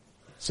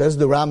 Says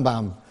the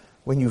Rambam,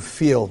 when you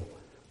feel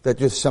that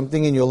there's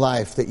something in your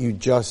life that you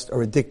just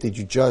are addicted,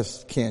 you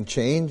just can't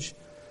change,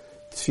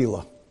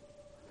 tefillah.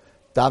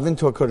 Daven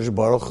to HaKadosh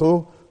Baruch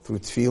Hu through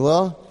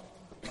tefillah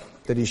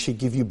that He should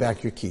give you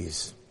back your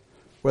keys.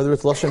 Whether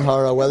it's Lashon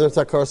Hara, whether it's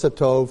Akar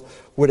Satov,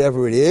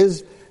 whatever it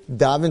is,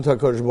 daven to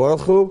HaKadosh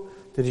Baruch Hu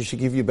that He should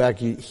give you back.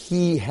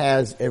 He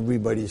has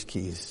everybody's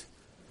keys.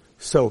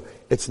 So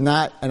it's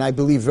not, and I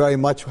believe very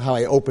much how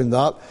I opened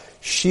up,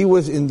 she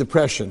was in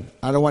depression.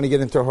 I don't want to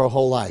get into her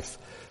whole life,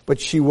 but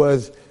she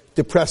was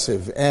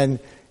depressive, and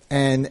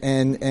many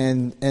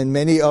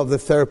of the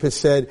therapists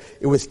said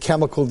it was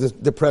chemical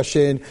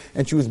depression,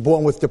 and she was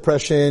born with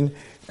depression,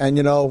 and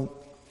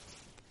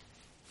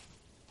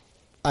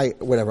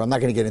whatever. I'm not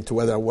going to get into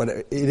whether what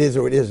it is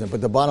or it isn't,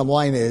 but the bottom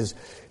line is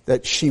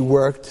that she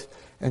worked,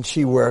 and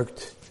she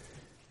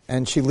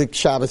lit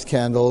Shabbos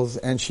candles,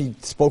 and she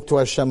spoke to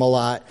Hashem a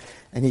lot,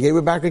 and He gave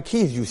her back her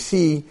keys. You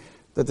see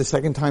that the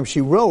second time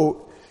she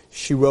wrote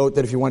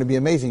that if you want to be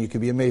amazing, you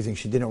could be amazing.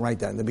 She didn't write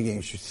that in the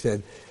beginning. She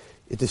said,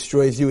 it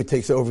destroys you, it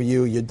takes over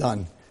you, you're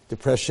done.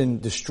 Depression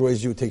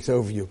destroys you, it takes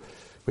over you.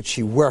 But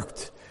she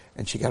worked,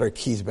 and she got her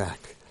keys back.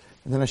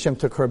 And then Hashem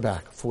took her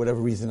back, for whatever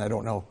reason, I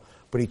don't know.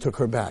 But He took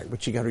her back,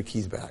 but she got her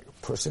keys back.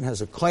 A person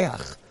has a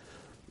koyach.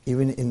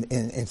 Even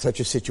in such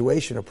a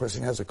situation, a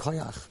person has a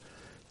koyach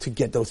to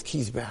get those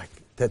keys back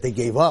that they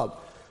gave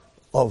up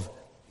of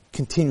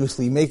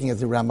continuously making,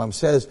 as the Rambam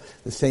says,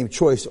 the same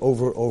choice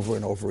over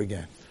and over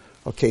again.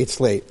 Okay,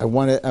 it's late. I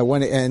want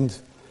to end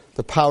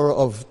the power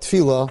of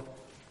tefillah,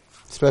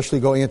 especially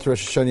going into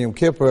Rosh Hashanah Yom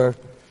Kippur.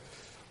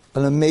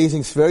 An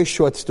amazing, very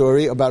short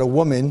story about a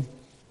woman.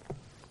 A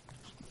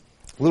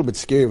little bit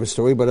scary of a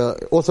story,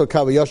 but also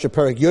Kavayasha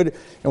Perek Yud,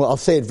 and I'll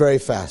say it very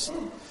fast.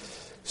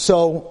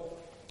 So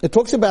it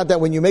talks about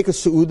that when you make a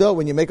su'uda,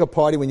 when you make a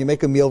party, when you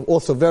make a meal,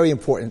 also very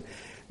important.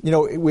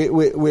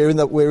 We're in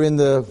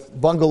the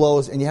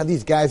bungalows, and you have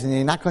these guys, and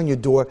they knock on your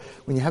door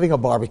when you're having a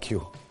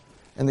barbecue.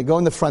 And they go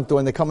in the front door,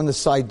 and they come in the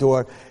side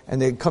door,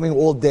 and they're coming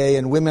all day,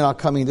 and women are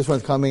coming, this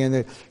one's coming, and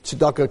the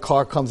tzedakah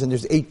car comes, and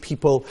there's 8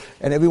 people,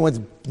 and everyone's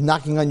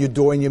knocking on your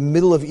door in the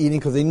middle of eating,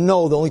 because they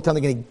know the only time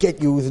they're going to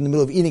get you is in the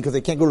middle of eating, because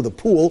they can't go to the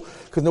pool,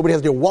 because nobody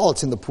has their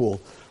wallets in the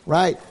pool,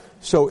 right?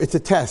 So it's a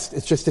test.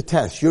 It's just a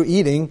test. You're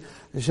eating,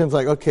 and Hashem's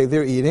like, okay,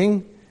 they're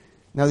eating.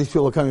 Now these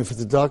people are coming for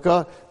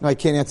tzedakah. No, I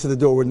can't answer the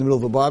door. We're in the middle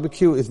of a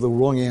barbecue. Is the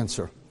wrong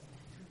answer.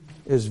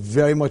 Is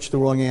very much the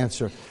wrong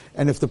answer.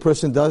 And if the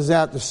person does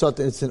that,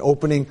 it's an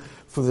opening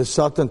for the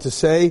Satan to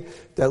say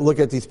that, look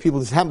at these people.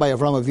 This happened by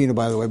Avraham Avinu,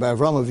 by the way. By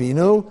Avraham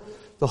Avinu,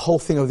 the whole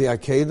thing of the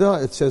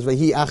Agudah, it says,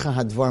 Vahi acha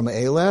hadvar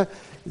ma'eleh,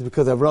 is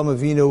because Avraham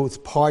Avinu's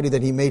party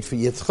that he made for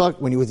Yitzchak,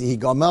 when he was the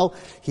Higamel,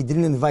 he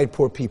didn't invite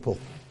poor people.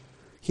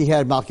 He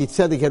had Malki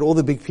Tzedek, he had all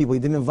the big people. He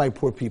didn't invite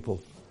poor people.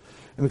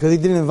 And because he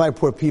didn't invite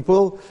poor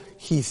people,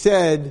 he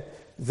said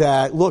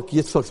that, look,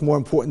 Yitzchak's more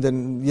important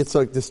than,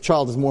 this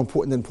child is more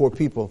important than poor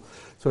people.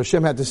 So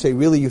Hashem had to say,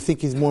 really, you think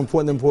he's more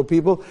important than poor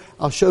people?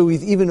 I'll show you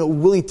he's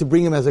even willing to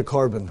bring him as a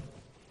carbon.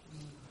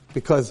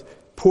 Because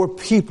poor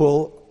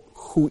people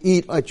who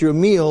eat at your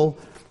meal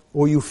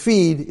or you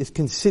feed is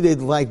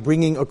considered like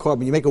bringing a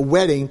carbon. You make a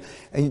wedding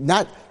and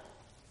not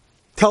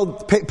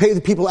pay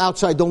the people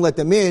outside, don't let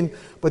them in,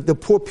 but the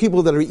poor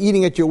people that are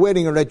eating at your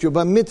wedding or at your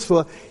bar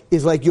mitzvah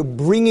is like you're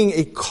bringing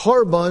a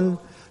carbon,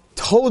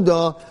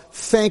 toda,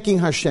 thanking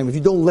Hashem. If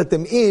you don't let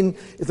them in,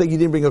 it's like you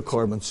didn't bring a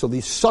carbon. So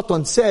the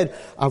Satan said,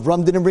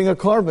 Avram didn't bring a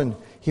carbon.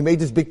 He made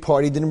this big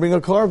party, didn't bring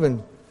a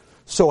carbon.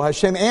 So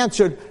Hashem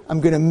answered, I'm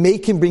going to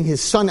make him bring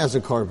his son as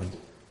a carbon.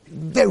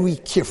 Very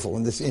careful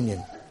in this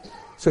Indian.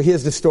 So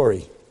here's the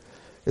story.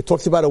 It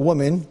talks about a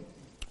woman,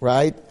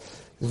 right,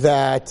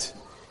 that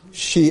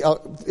she,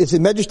 it's a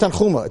Medrash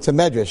Tanchuma, it's a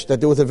Medrash, that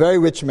there was a very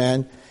rich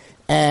man,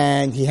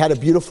 and he had a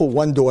beautiful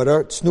one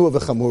daughter, Tznuah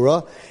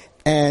v'Chamura,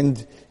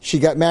 and she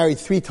got married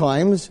 3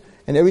 times,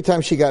 and every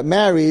time she got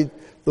married,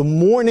 the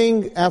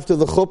morning after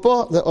the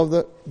chuppah,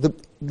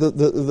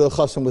 the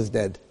chassan was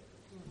dead.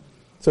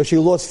 So she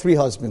lost 3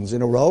 husbands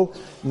in a row,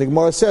 and the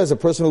Gemara says a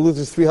person who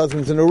loses 3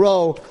 husbands in a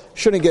row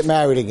shouldn't get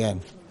married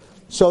again.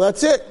 So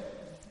that's it.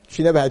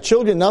 She never had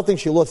children, nothing.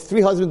 She lost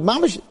 3 husbands.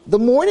 Mamash, the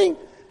morning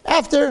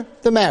after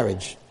the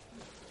marriage.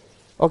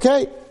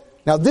 Okay?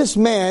 Now this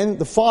man,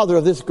 the father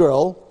of this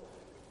girl,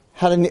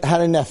 had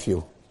a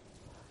nephew.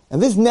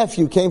 And this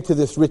nephew came to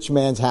this rich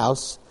man's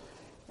house,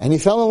 and he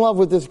fell in love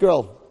with this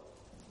girl.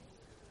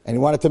 And he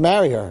wanted to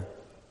marry her.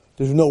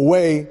 There's no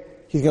way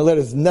he's going to let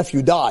his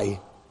nephew die.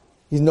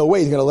 There's no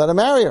way he's going to let her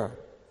marry her.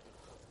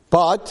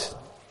 But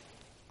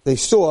they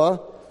saw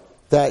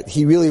that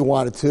he really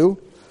wanted to.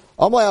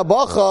 Amay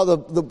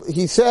Abacha,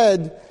 he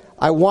said,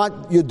 I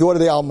want your daughter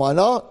the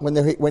Almana.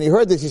 When he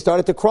heard this, he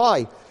started to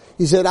cry.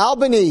 He said,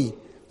 Albany,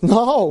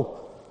 no.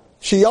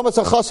 She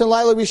Yamatz HaChassan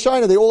Laila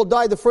Rishayna, they all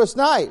died the first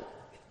night.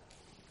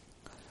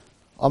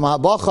 If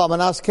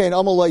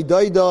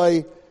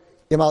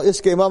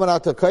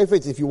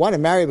you want to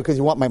marry her because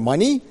you want my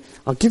money,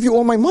 I'll give you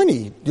all my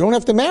money. You don't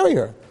have to marry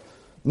her.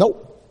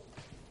 Nope.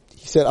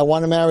 He said, I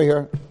want to marry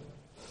her.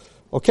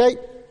 Okay?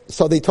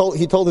 So he told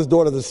his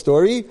daughter the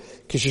story.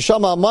 She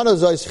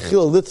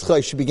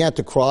began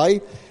to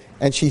cry.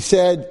 And she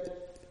said,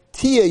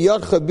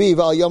 if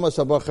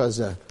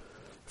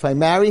I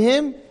marry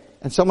him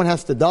and someone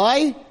has to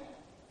die,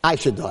 I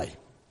should die.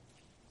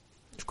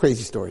 It's a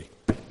crazy story.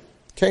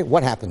 Okay,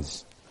 what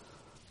happens?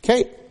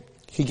 Okay,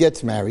 he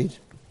gets married,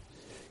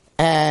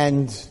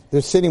 and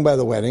they're sitting by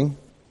the wedding,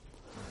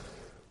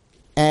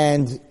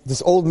 and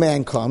this old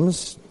man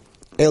comes,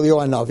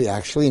 Eliyahu Hanavi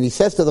actually, and he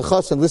says to the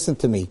chassan, listen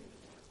to me.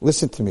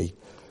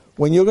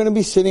 When you're going to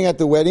be sitting at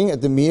the wedding,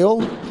 at the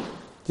meal,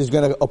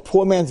 a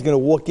poor man's going to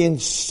walk in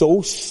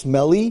so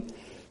smelly,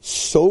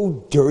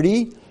 so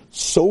dirty,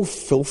 so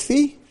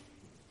filthy.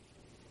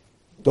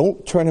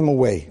 Don't turn him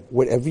away.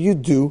 Whatever you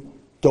do,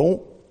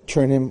 don't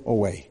turn him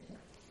away.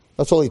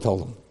 That's all he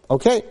told him.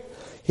 Okay?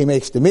 He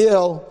makes the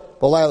meal.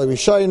 Balayla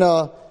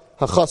Rishayna.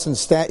 Hachassan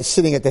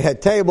sitting at the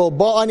head table.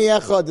 Ba'ani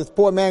echad. This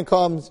poor man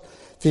comes.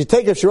 If you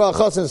take a shirah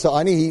chassan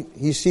sa'ani,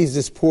 he sees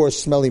this poor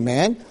smelly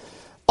man.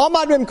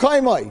 Amad Rem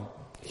Kaimai.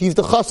 He's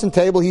the chassan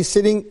table. He's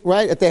sitting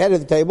right at the head of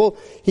the table.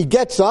 He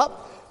gets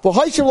up.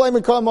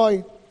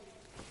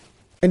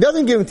 And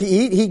doesn't give him to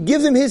eat. He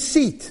gives him his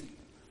seat.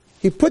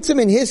 He puts him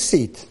in his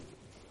seat.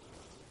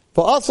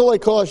 And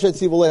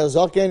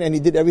he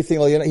did everything.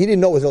 He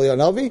didn't know it was Eliyahu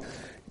Hanavi.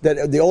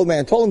 That the old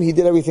man told him. He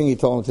did everything he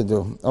told him to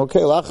do.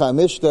 Okay, lacha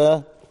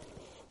mishta.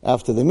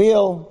 After the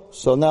meal,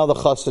 so now the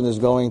chassan is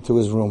going to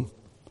his room.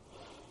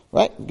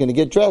 Right? Going to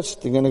get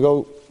dressed. They're going to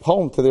go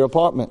home to their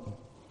apartment.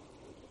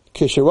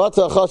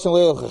 Kisharata chassan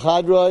leil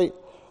chadroi.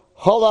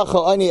 Halach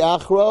ani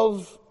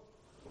achrov.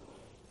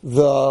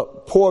 The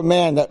poor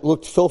man that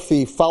looked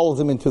filthy follows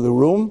him into the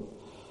room,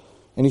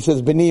 and he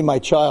says, Beni, my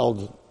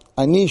child,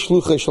 ani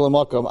shluchei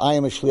shalamakam, I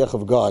am a shliach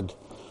of God.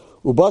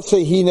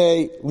 Ubatse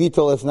hine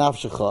lital es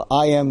nafshecha,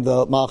 I am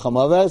the Malcham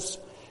Aves,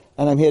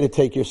 and I'm here to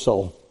take your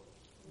soul.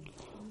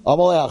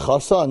 Amalei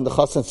Chassan, the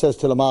Chassan says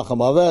to the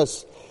Malcham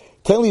Aves,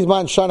 Tell me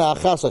man shana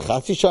achas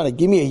achatzi shana,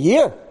 give me a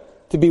year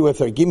to be with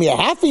her, give me a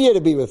half a year to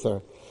be with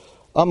her.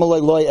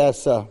 Amalei loy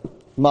esa,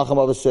 Malcham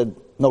Aves said,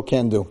 no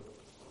can do.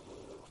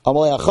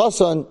 Amalei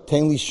Chassan,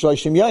 ten li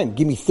shloshim yayim.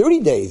 Give me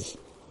 30 days.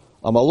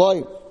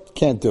 Amalei,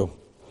 can't do.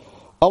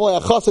 Amalei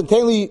Chassan,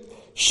 ten li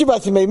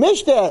shivat yimei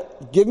mishta.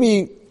 Give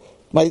me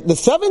the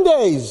 7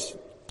 days.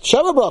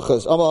 Sheva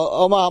brachas.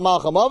 Amalei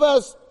Malcham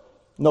Aves,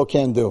 no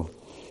can do.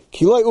 I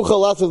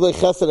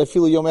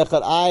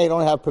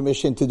don't have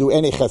permission to do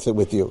any chesed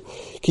with you.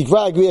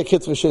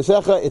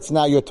 It's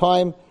now your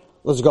time.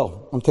 Let's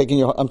go. I'm taking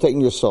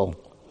your soul.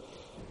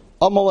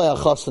 Amalei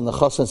Chassan, the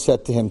Chassan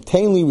said to him,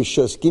 ten li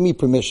rishus, give me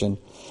permission.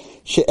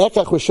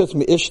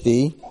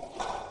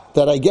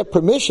 That I get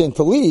permission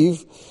to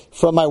leave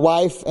from my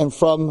wife and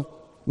from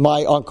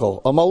my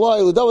uncle.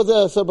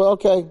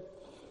 Okay,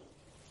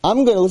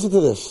 I'm going to listen to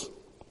this.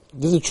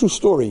 This is a true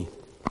story.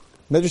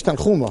 Medrash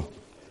Tanchuma.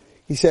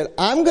 He said,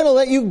 I'm going to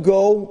let you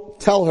go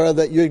tell her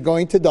that you're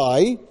going to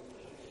die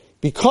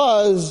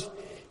because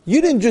you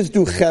didn't just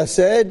do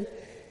chesed,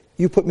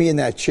 you put me in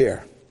that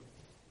chair.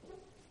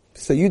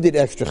 So you did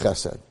extra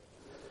chesed.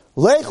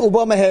 Lech uba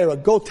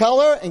mehera, go tell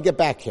her and get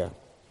back here.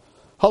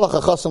 He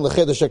goes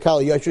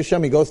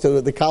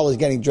to the college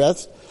getting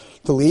dressed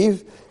to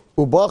leave.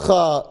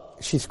 Ubacha,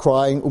 she's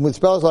crying. She's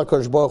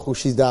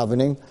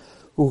davening.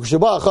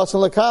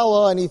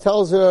 And he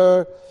tells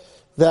her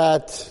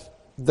that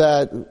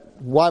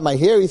why am I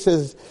here? He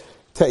says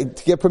to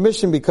get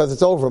permission because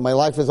it's over. My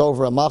life is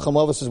over. Malcham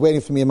Aves is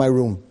waiting for me in my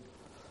room.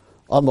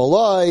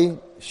 Amalai,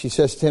 she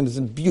says to him, it's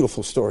a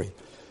beautiful story.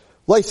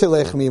 You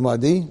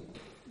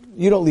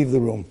don't leave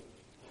the room.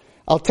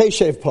 Al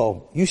teishev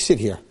po. You sit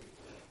here.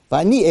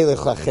 I'm going to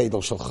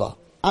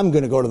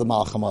go to the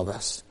Malcham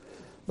Aves.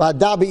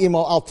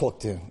 I'll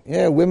talk to you.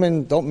 Yeah,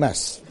 women don't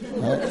mess.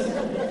 Right?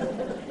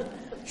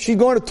 She's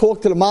going to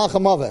talk to the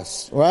Malcham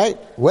Aves, right?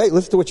 Wait,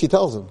 listen to what she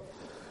tells him.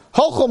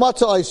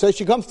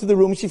 She comes to the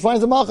room and she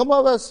finds the Malcham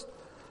Aves.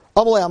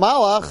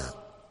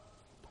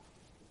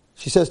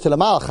 She says to the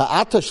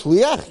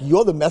Malach,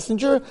 you're the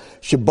messenger?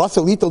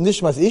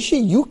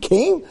 You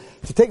came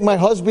to take my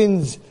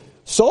husband's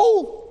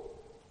soul?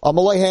 I'm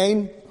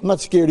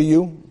not scared of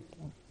you.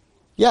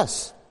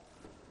 Yes.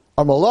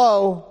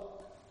 Amalo,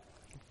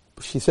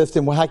 she says to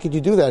him, well, how could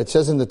you do that? It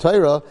says in the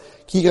Torah,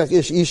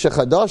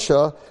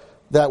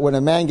 that when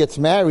a man gets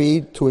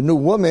married to a new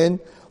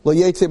woman,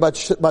 he's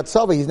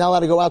not allowed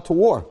to go out to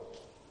war.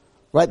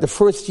 Right? The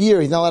first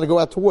year, he's not allowed to go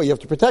out to war. You have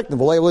to protect him.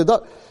 He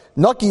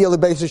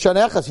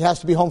has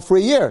to be home for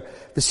a year.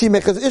 In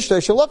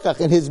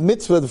his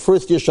mitzvah, the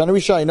first year, Shana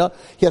Rishayna,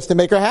 he has to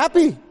make her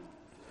happy.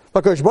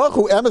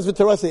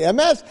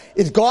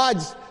 Is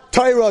God's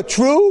Torah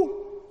true?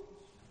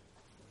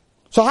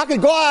 So how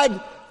could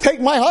God take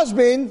my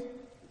husband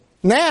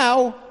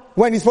now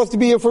when he's supposed to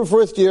be here for the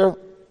first year?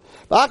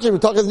 Actually, we're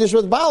talking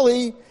Nishmas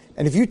Bali.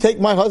 And if you take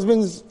my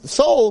husband's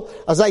soul,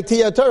 as I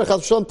tell Torah,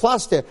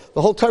 plaster,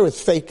 the whole Torah is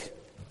fake.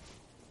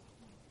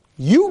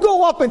 You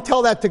go up and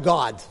tell that to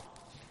God.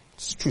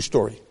 It's a true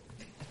story.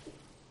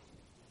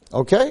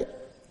 Okay?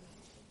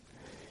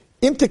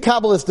 Im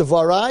tekabel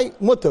devarai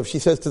mutav, she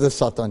says to the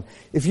Satan.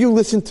 If you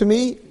listen to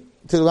me,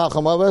 to the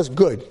Malcham Avos,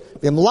 good.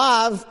 Im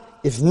lav,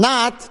 if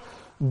not,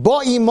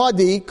 ba'i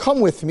madi, come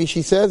with me,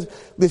 she says.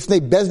 Lifnei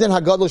bezdin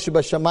hagadol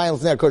shebashamayim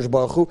lifnei HaKadosh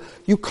Baruch Hu.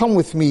 You come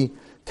with me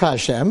to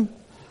Hashem,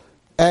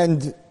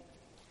 and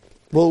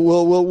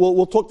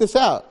we'll talk this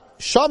out.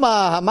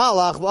 Shama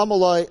hamalach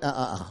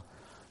v'amaloi.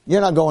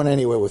 You're not going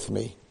anywhere with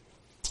me.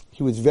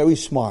 He was very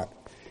smart,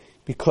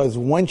 because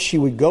once she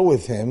would go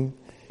with him,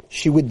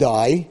 she would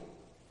die,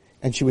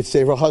 and she would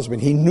save her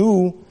husband. He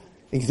knew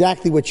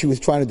exactly what she was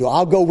trying to do.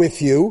 I'll go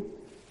with you,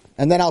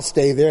 and then I'll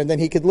stay there, and then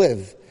he could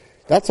live.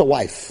 That's a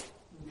wife.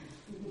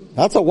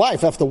 That's a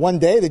wife. After one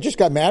day, they just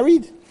got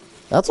married.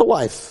 That's a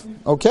wife.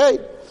 Okay?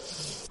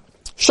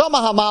 Shama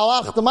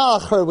hamalach, the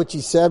malach heard what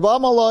she said, but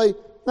Amaloi,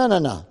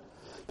 no.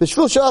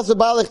 Because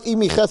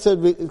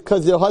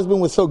your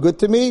husband was so good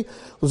to me,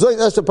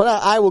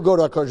 I will go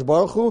to HaKadosh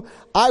Baruch Hu.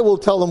 I will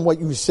tell him what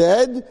you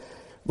said.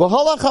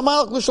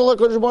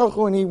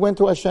 And he went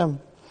to Hashem.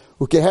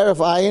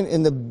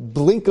 In the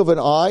blink of an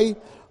eye,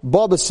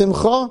 Baba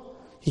Simcha,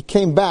 he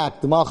came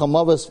back, the Malcham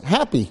Avos,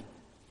 happy.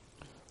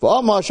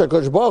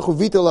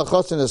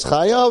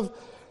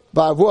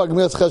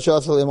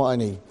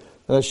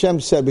 Hashem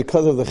said,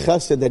 because of the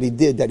chesed that he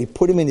did, that he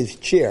put him in his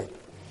chair.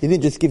 He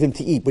didn't just give him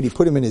to eat, but he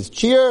put him in his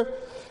chair.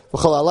 The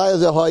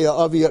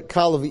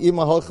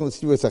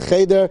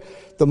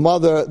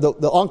mother,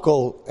 the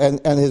uncle,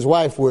 and his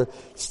wife were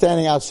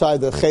standing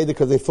outside the cheder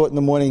because they thought in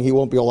the morning he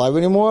won't be alive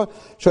anymore.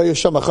 He heard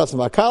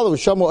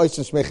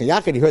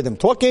them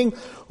talking.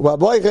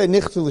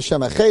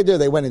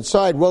 They went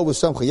inside.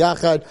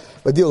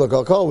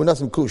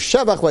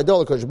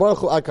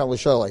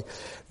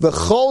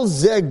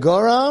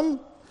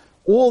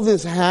 All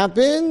this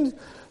happened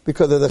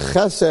because of the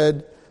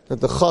chesed that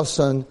the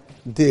chassan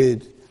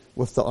did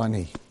with the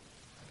ani.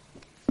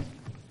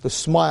 The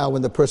smile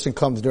when the person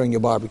comes during your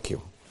barbecue.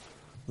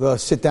 The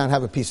sit down,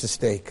 have a piece of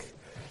steak.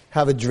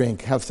 Have a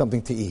drink, have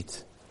something to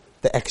eat.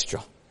 The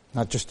extra.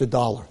 Not just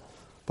 $1,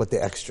 but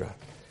the extra.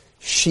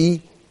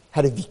 She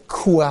had a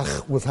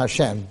vikuach with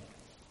Hashem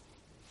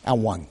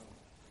and won.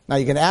 Now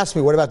you can ask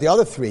me, what about the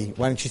other 3?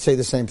 Why didn't she say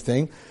the same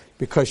thing?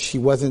 Because she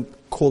wasn't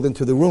called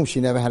into the room.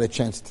 She never had a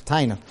chance to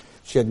taina.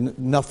 She had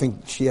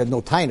nothing, she had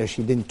no taina.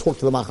 She didn't talk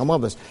to the Malcham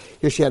Avos.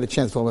 Here she had a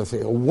chance to say,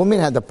 a woman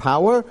had the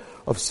power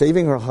of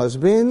saving her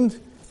husband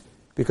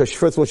because,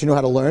 first of all, she knew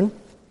how to learn.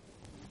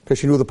 Because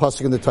she knew the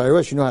pasuk in the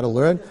Torah, she knew how to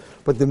learn.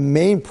 But the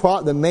main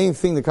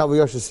thing the Kav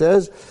Yosha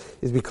says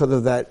is because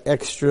of that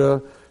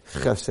extra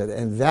chesed.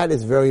 And that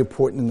is very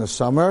important in the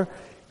summer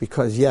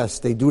because, yes,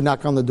 they do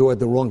knock on the door at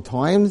the wrong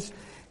times.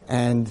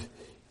 And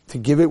to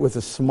give it with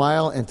a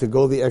smile and to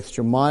go the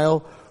extra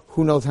mile,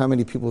 who knows how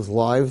many people's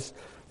lives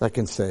that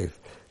can save.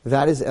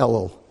 That is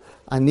Elul.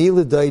 Ani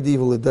l'daydi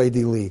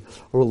v'l'daydi li.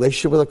 A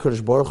relationship with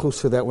HaKadosh Baruch Hu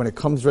so that when it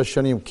comes Rosh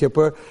Hashanah Yom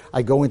Kippur,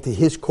 I go into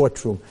his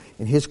courtroom.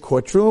 In his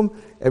courtroom,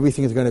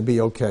 everything is going to be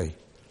okay.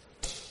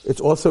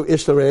 It's also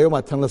Ish l're'eu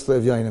matan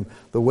l'slev yainim.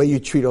 The way you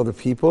treat other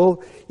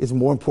people is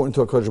more important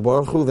to HaKadosh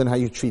Baruch Hu than how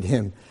you treat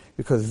him,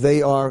 because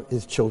they are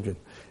his children.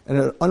 And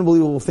an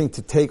unbelievable thing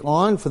to take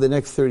on for the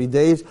next 30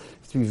 days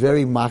is to be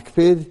very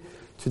makpid,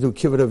 to do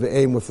kibbut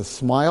av'eim with a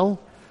smile,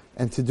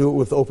 and to do it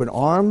with open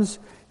arms.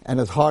 And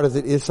as hard as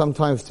it is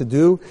sometimes to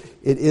do,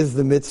 it is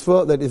the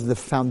mitzvah that is the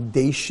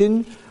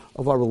foundation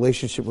of our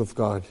relationship with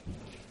God.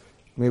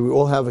 May we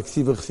all have a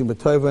ksiva chesima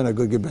tova and a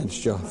good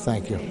gebench.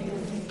 Thank you.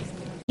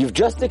 You've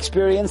just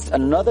experienced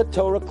another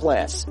Torah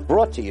class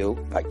brought to you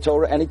by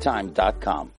TorahAnytime.com.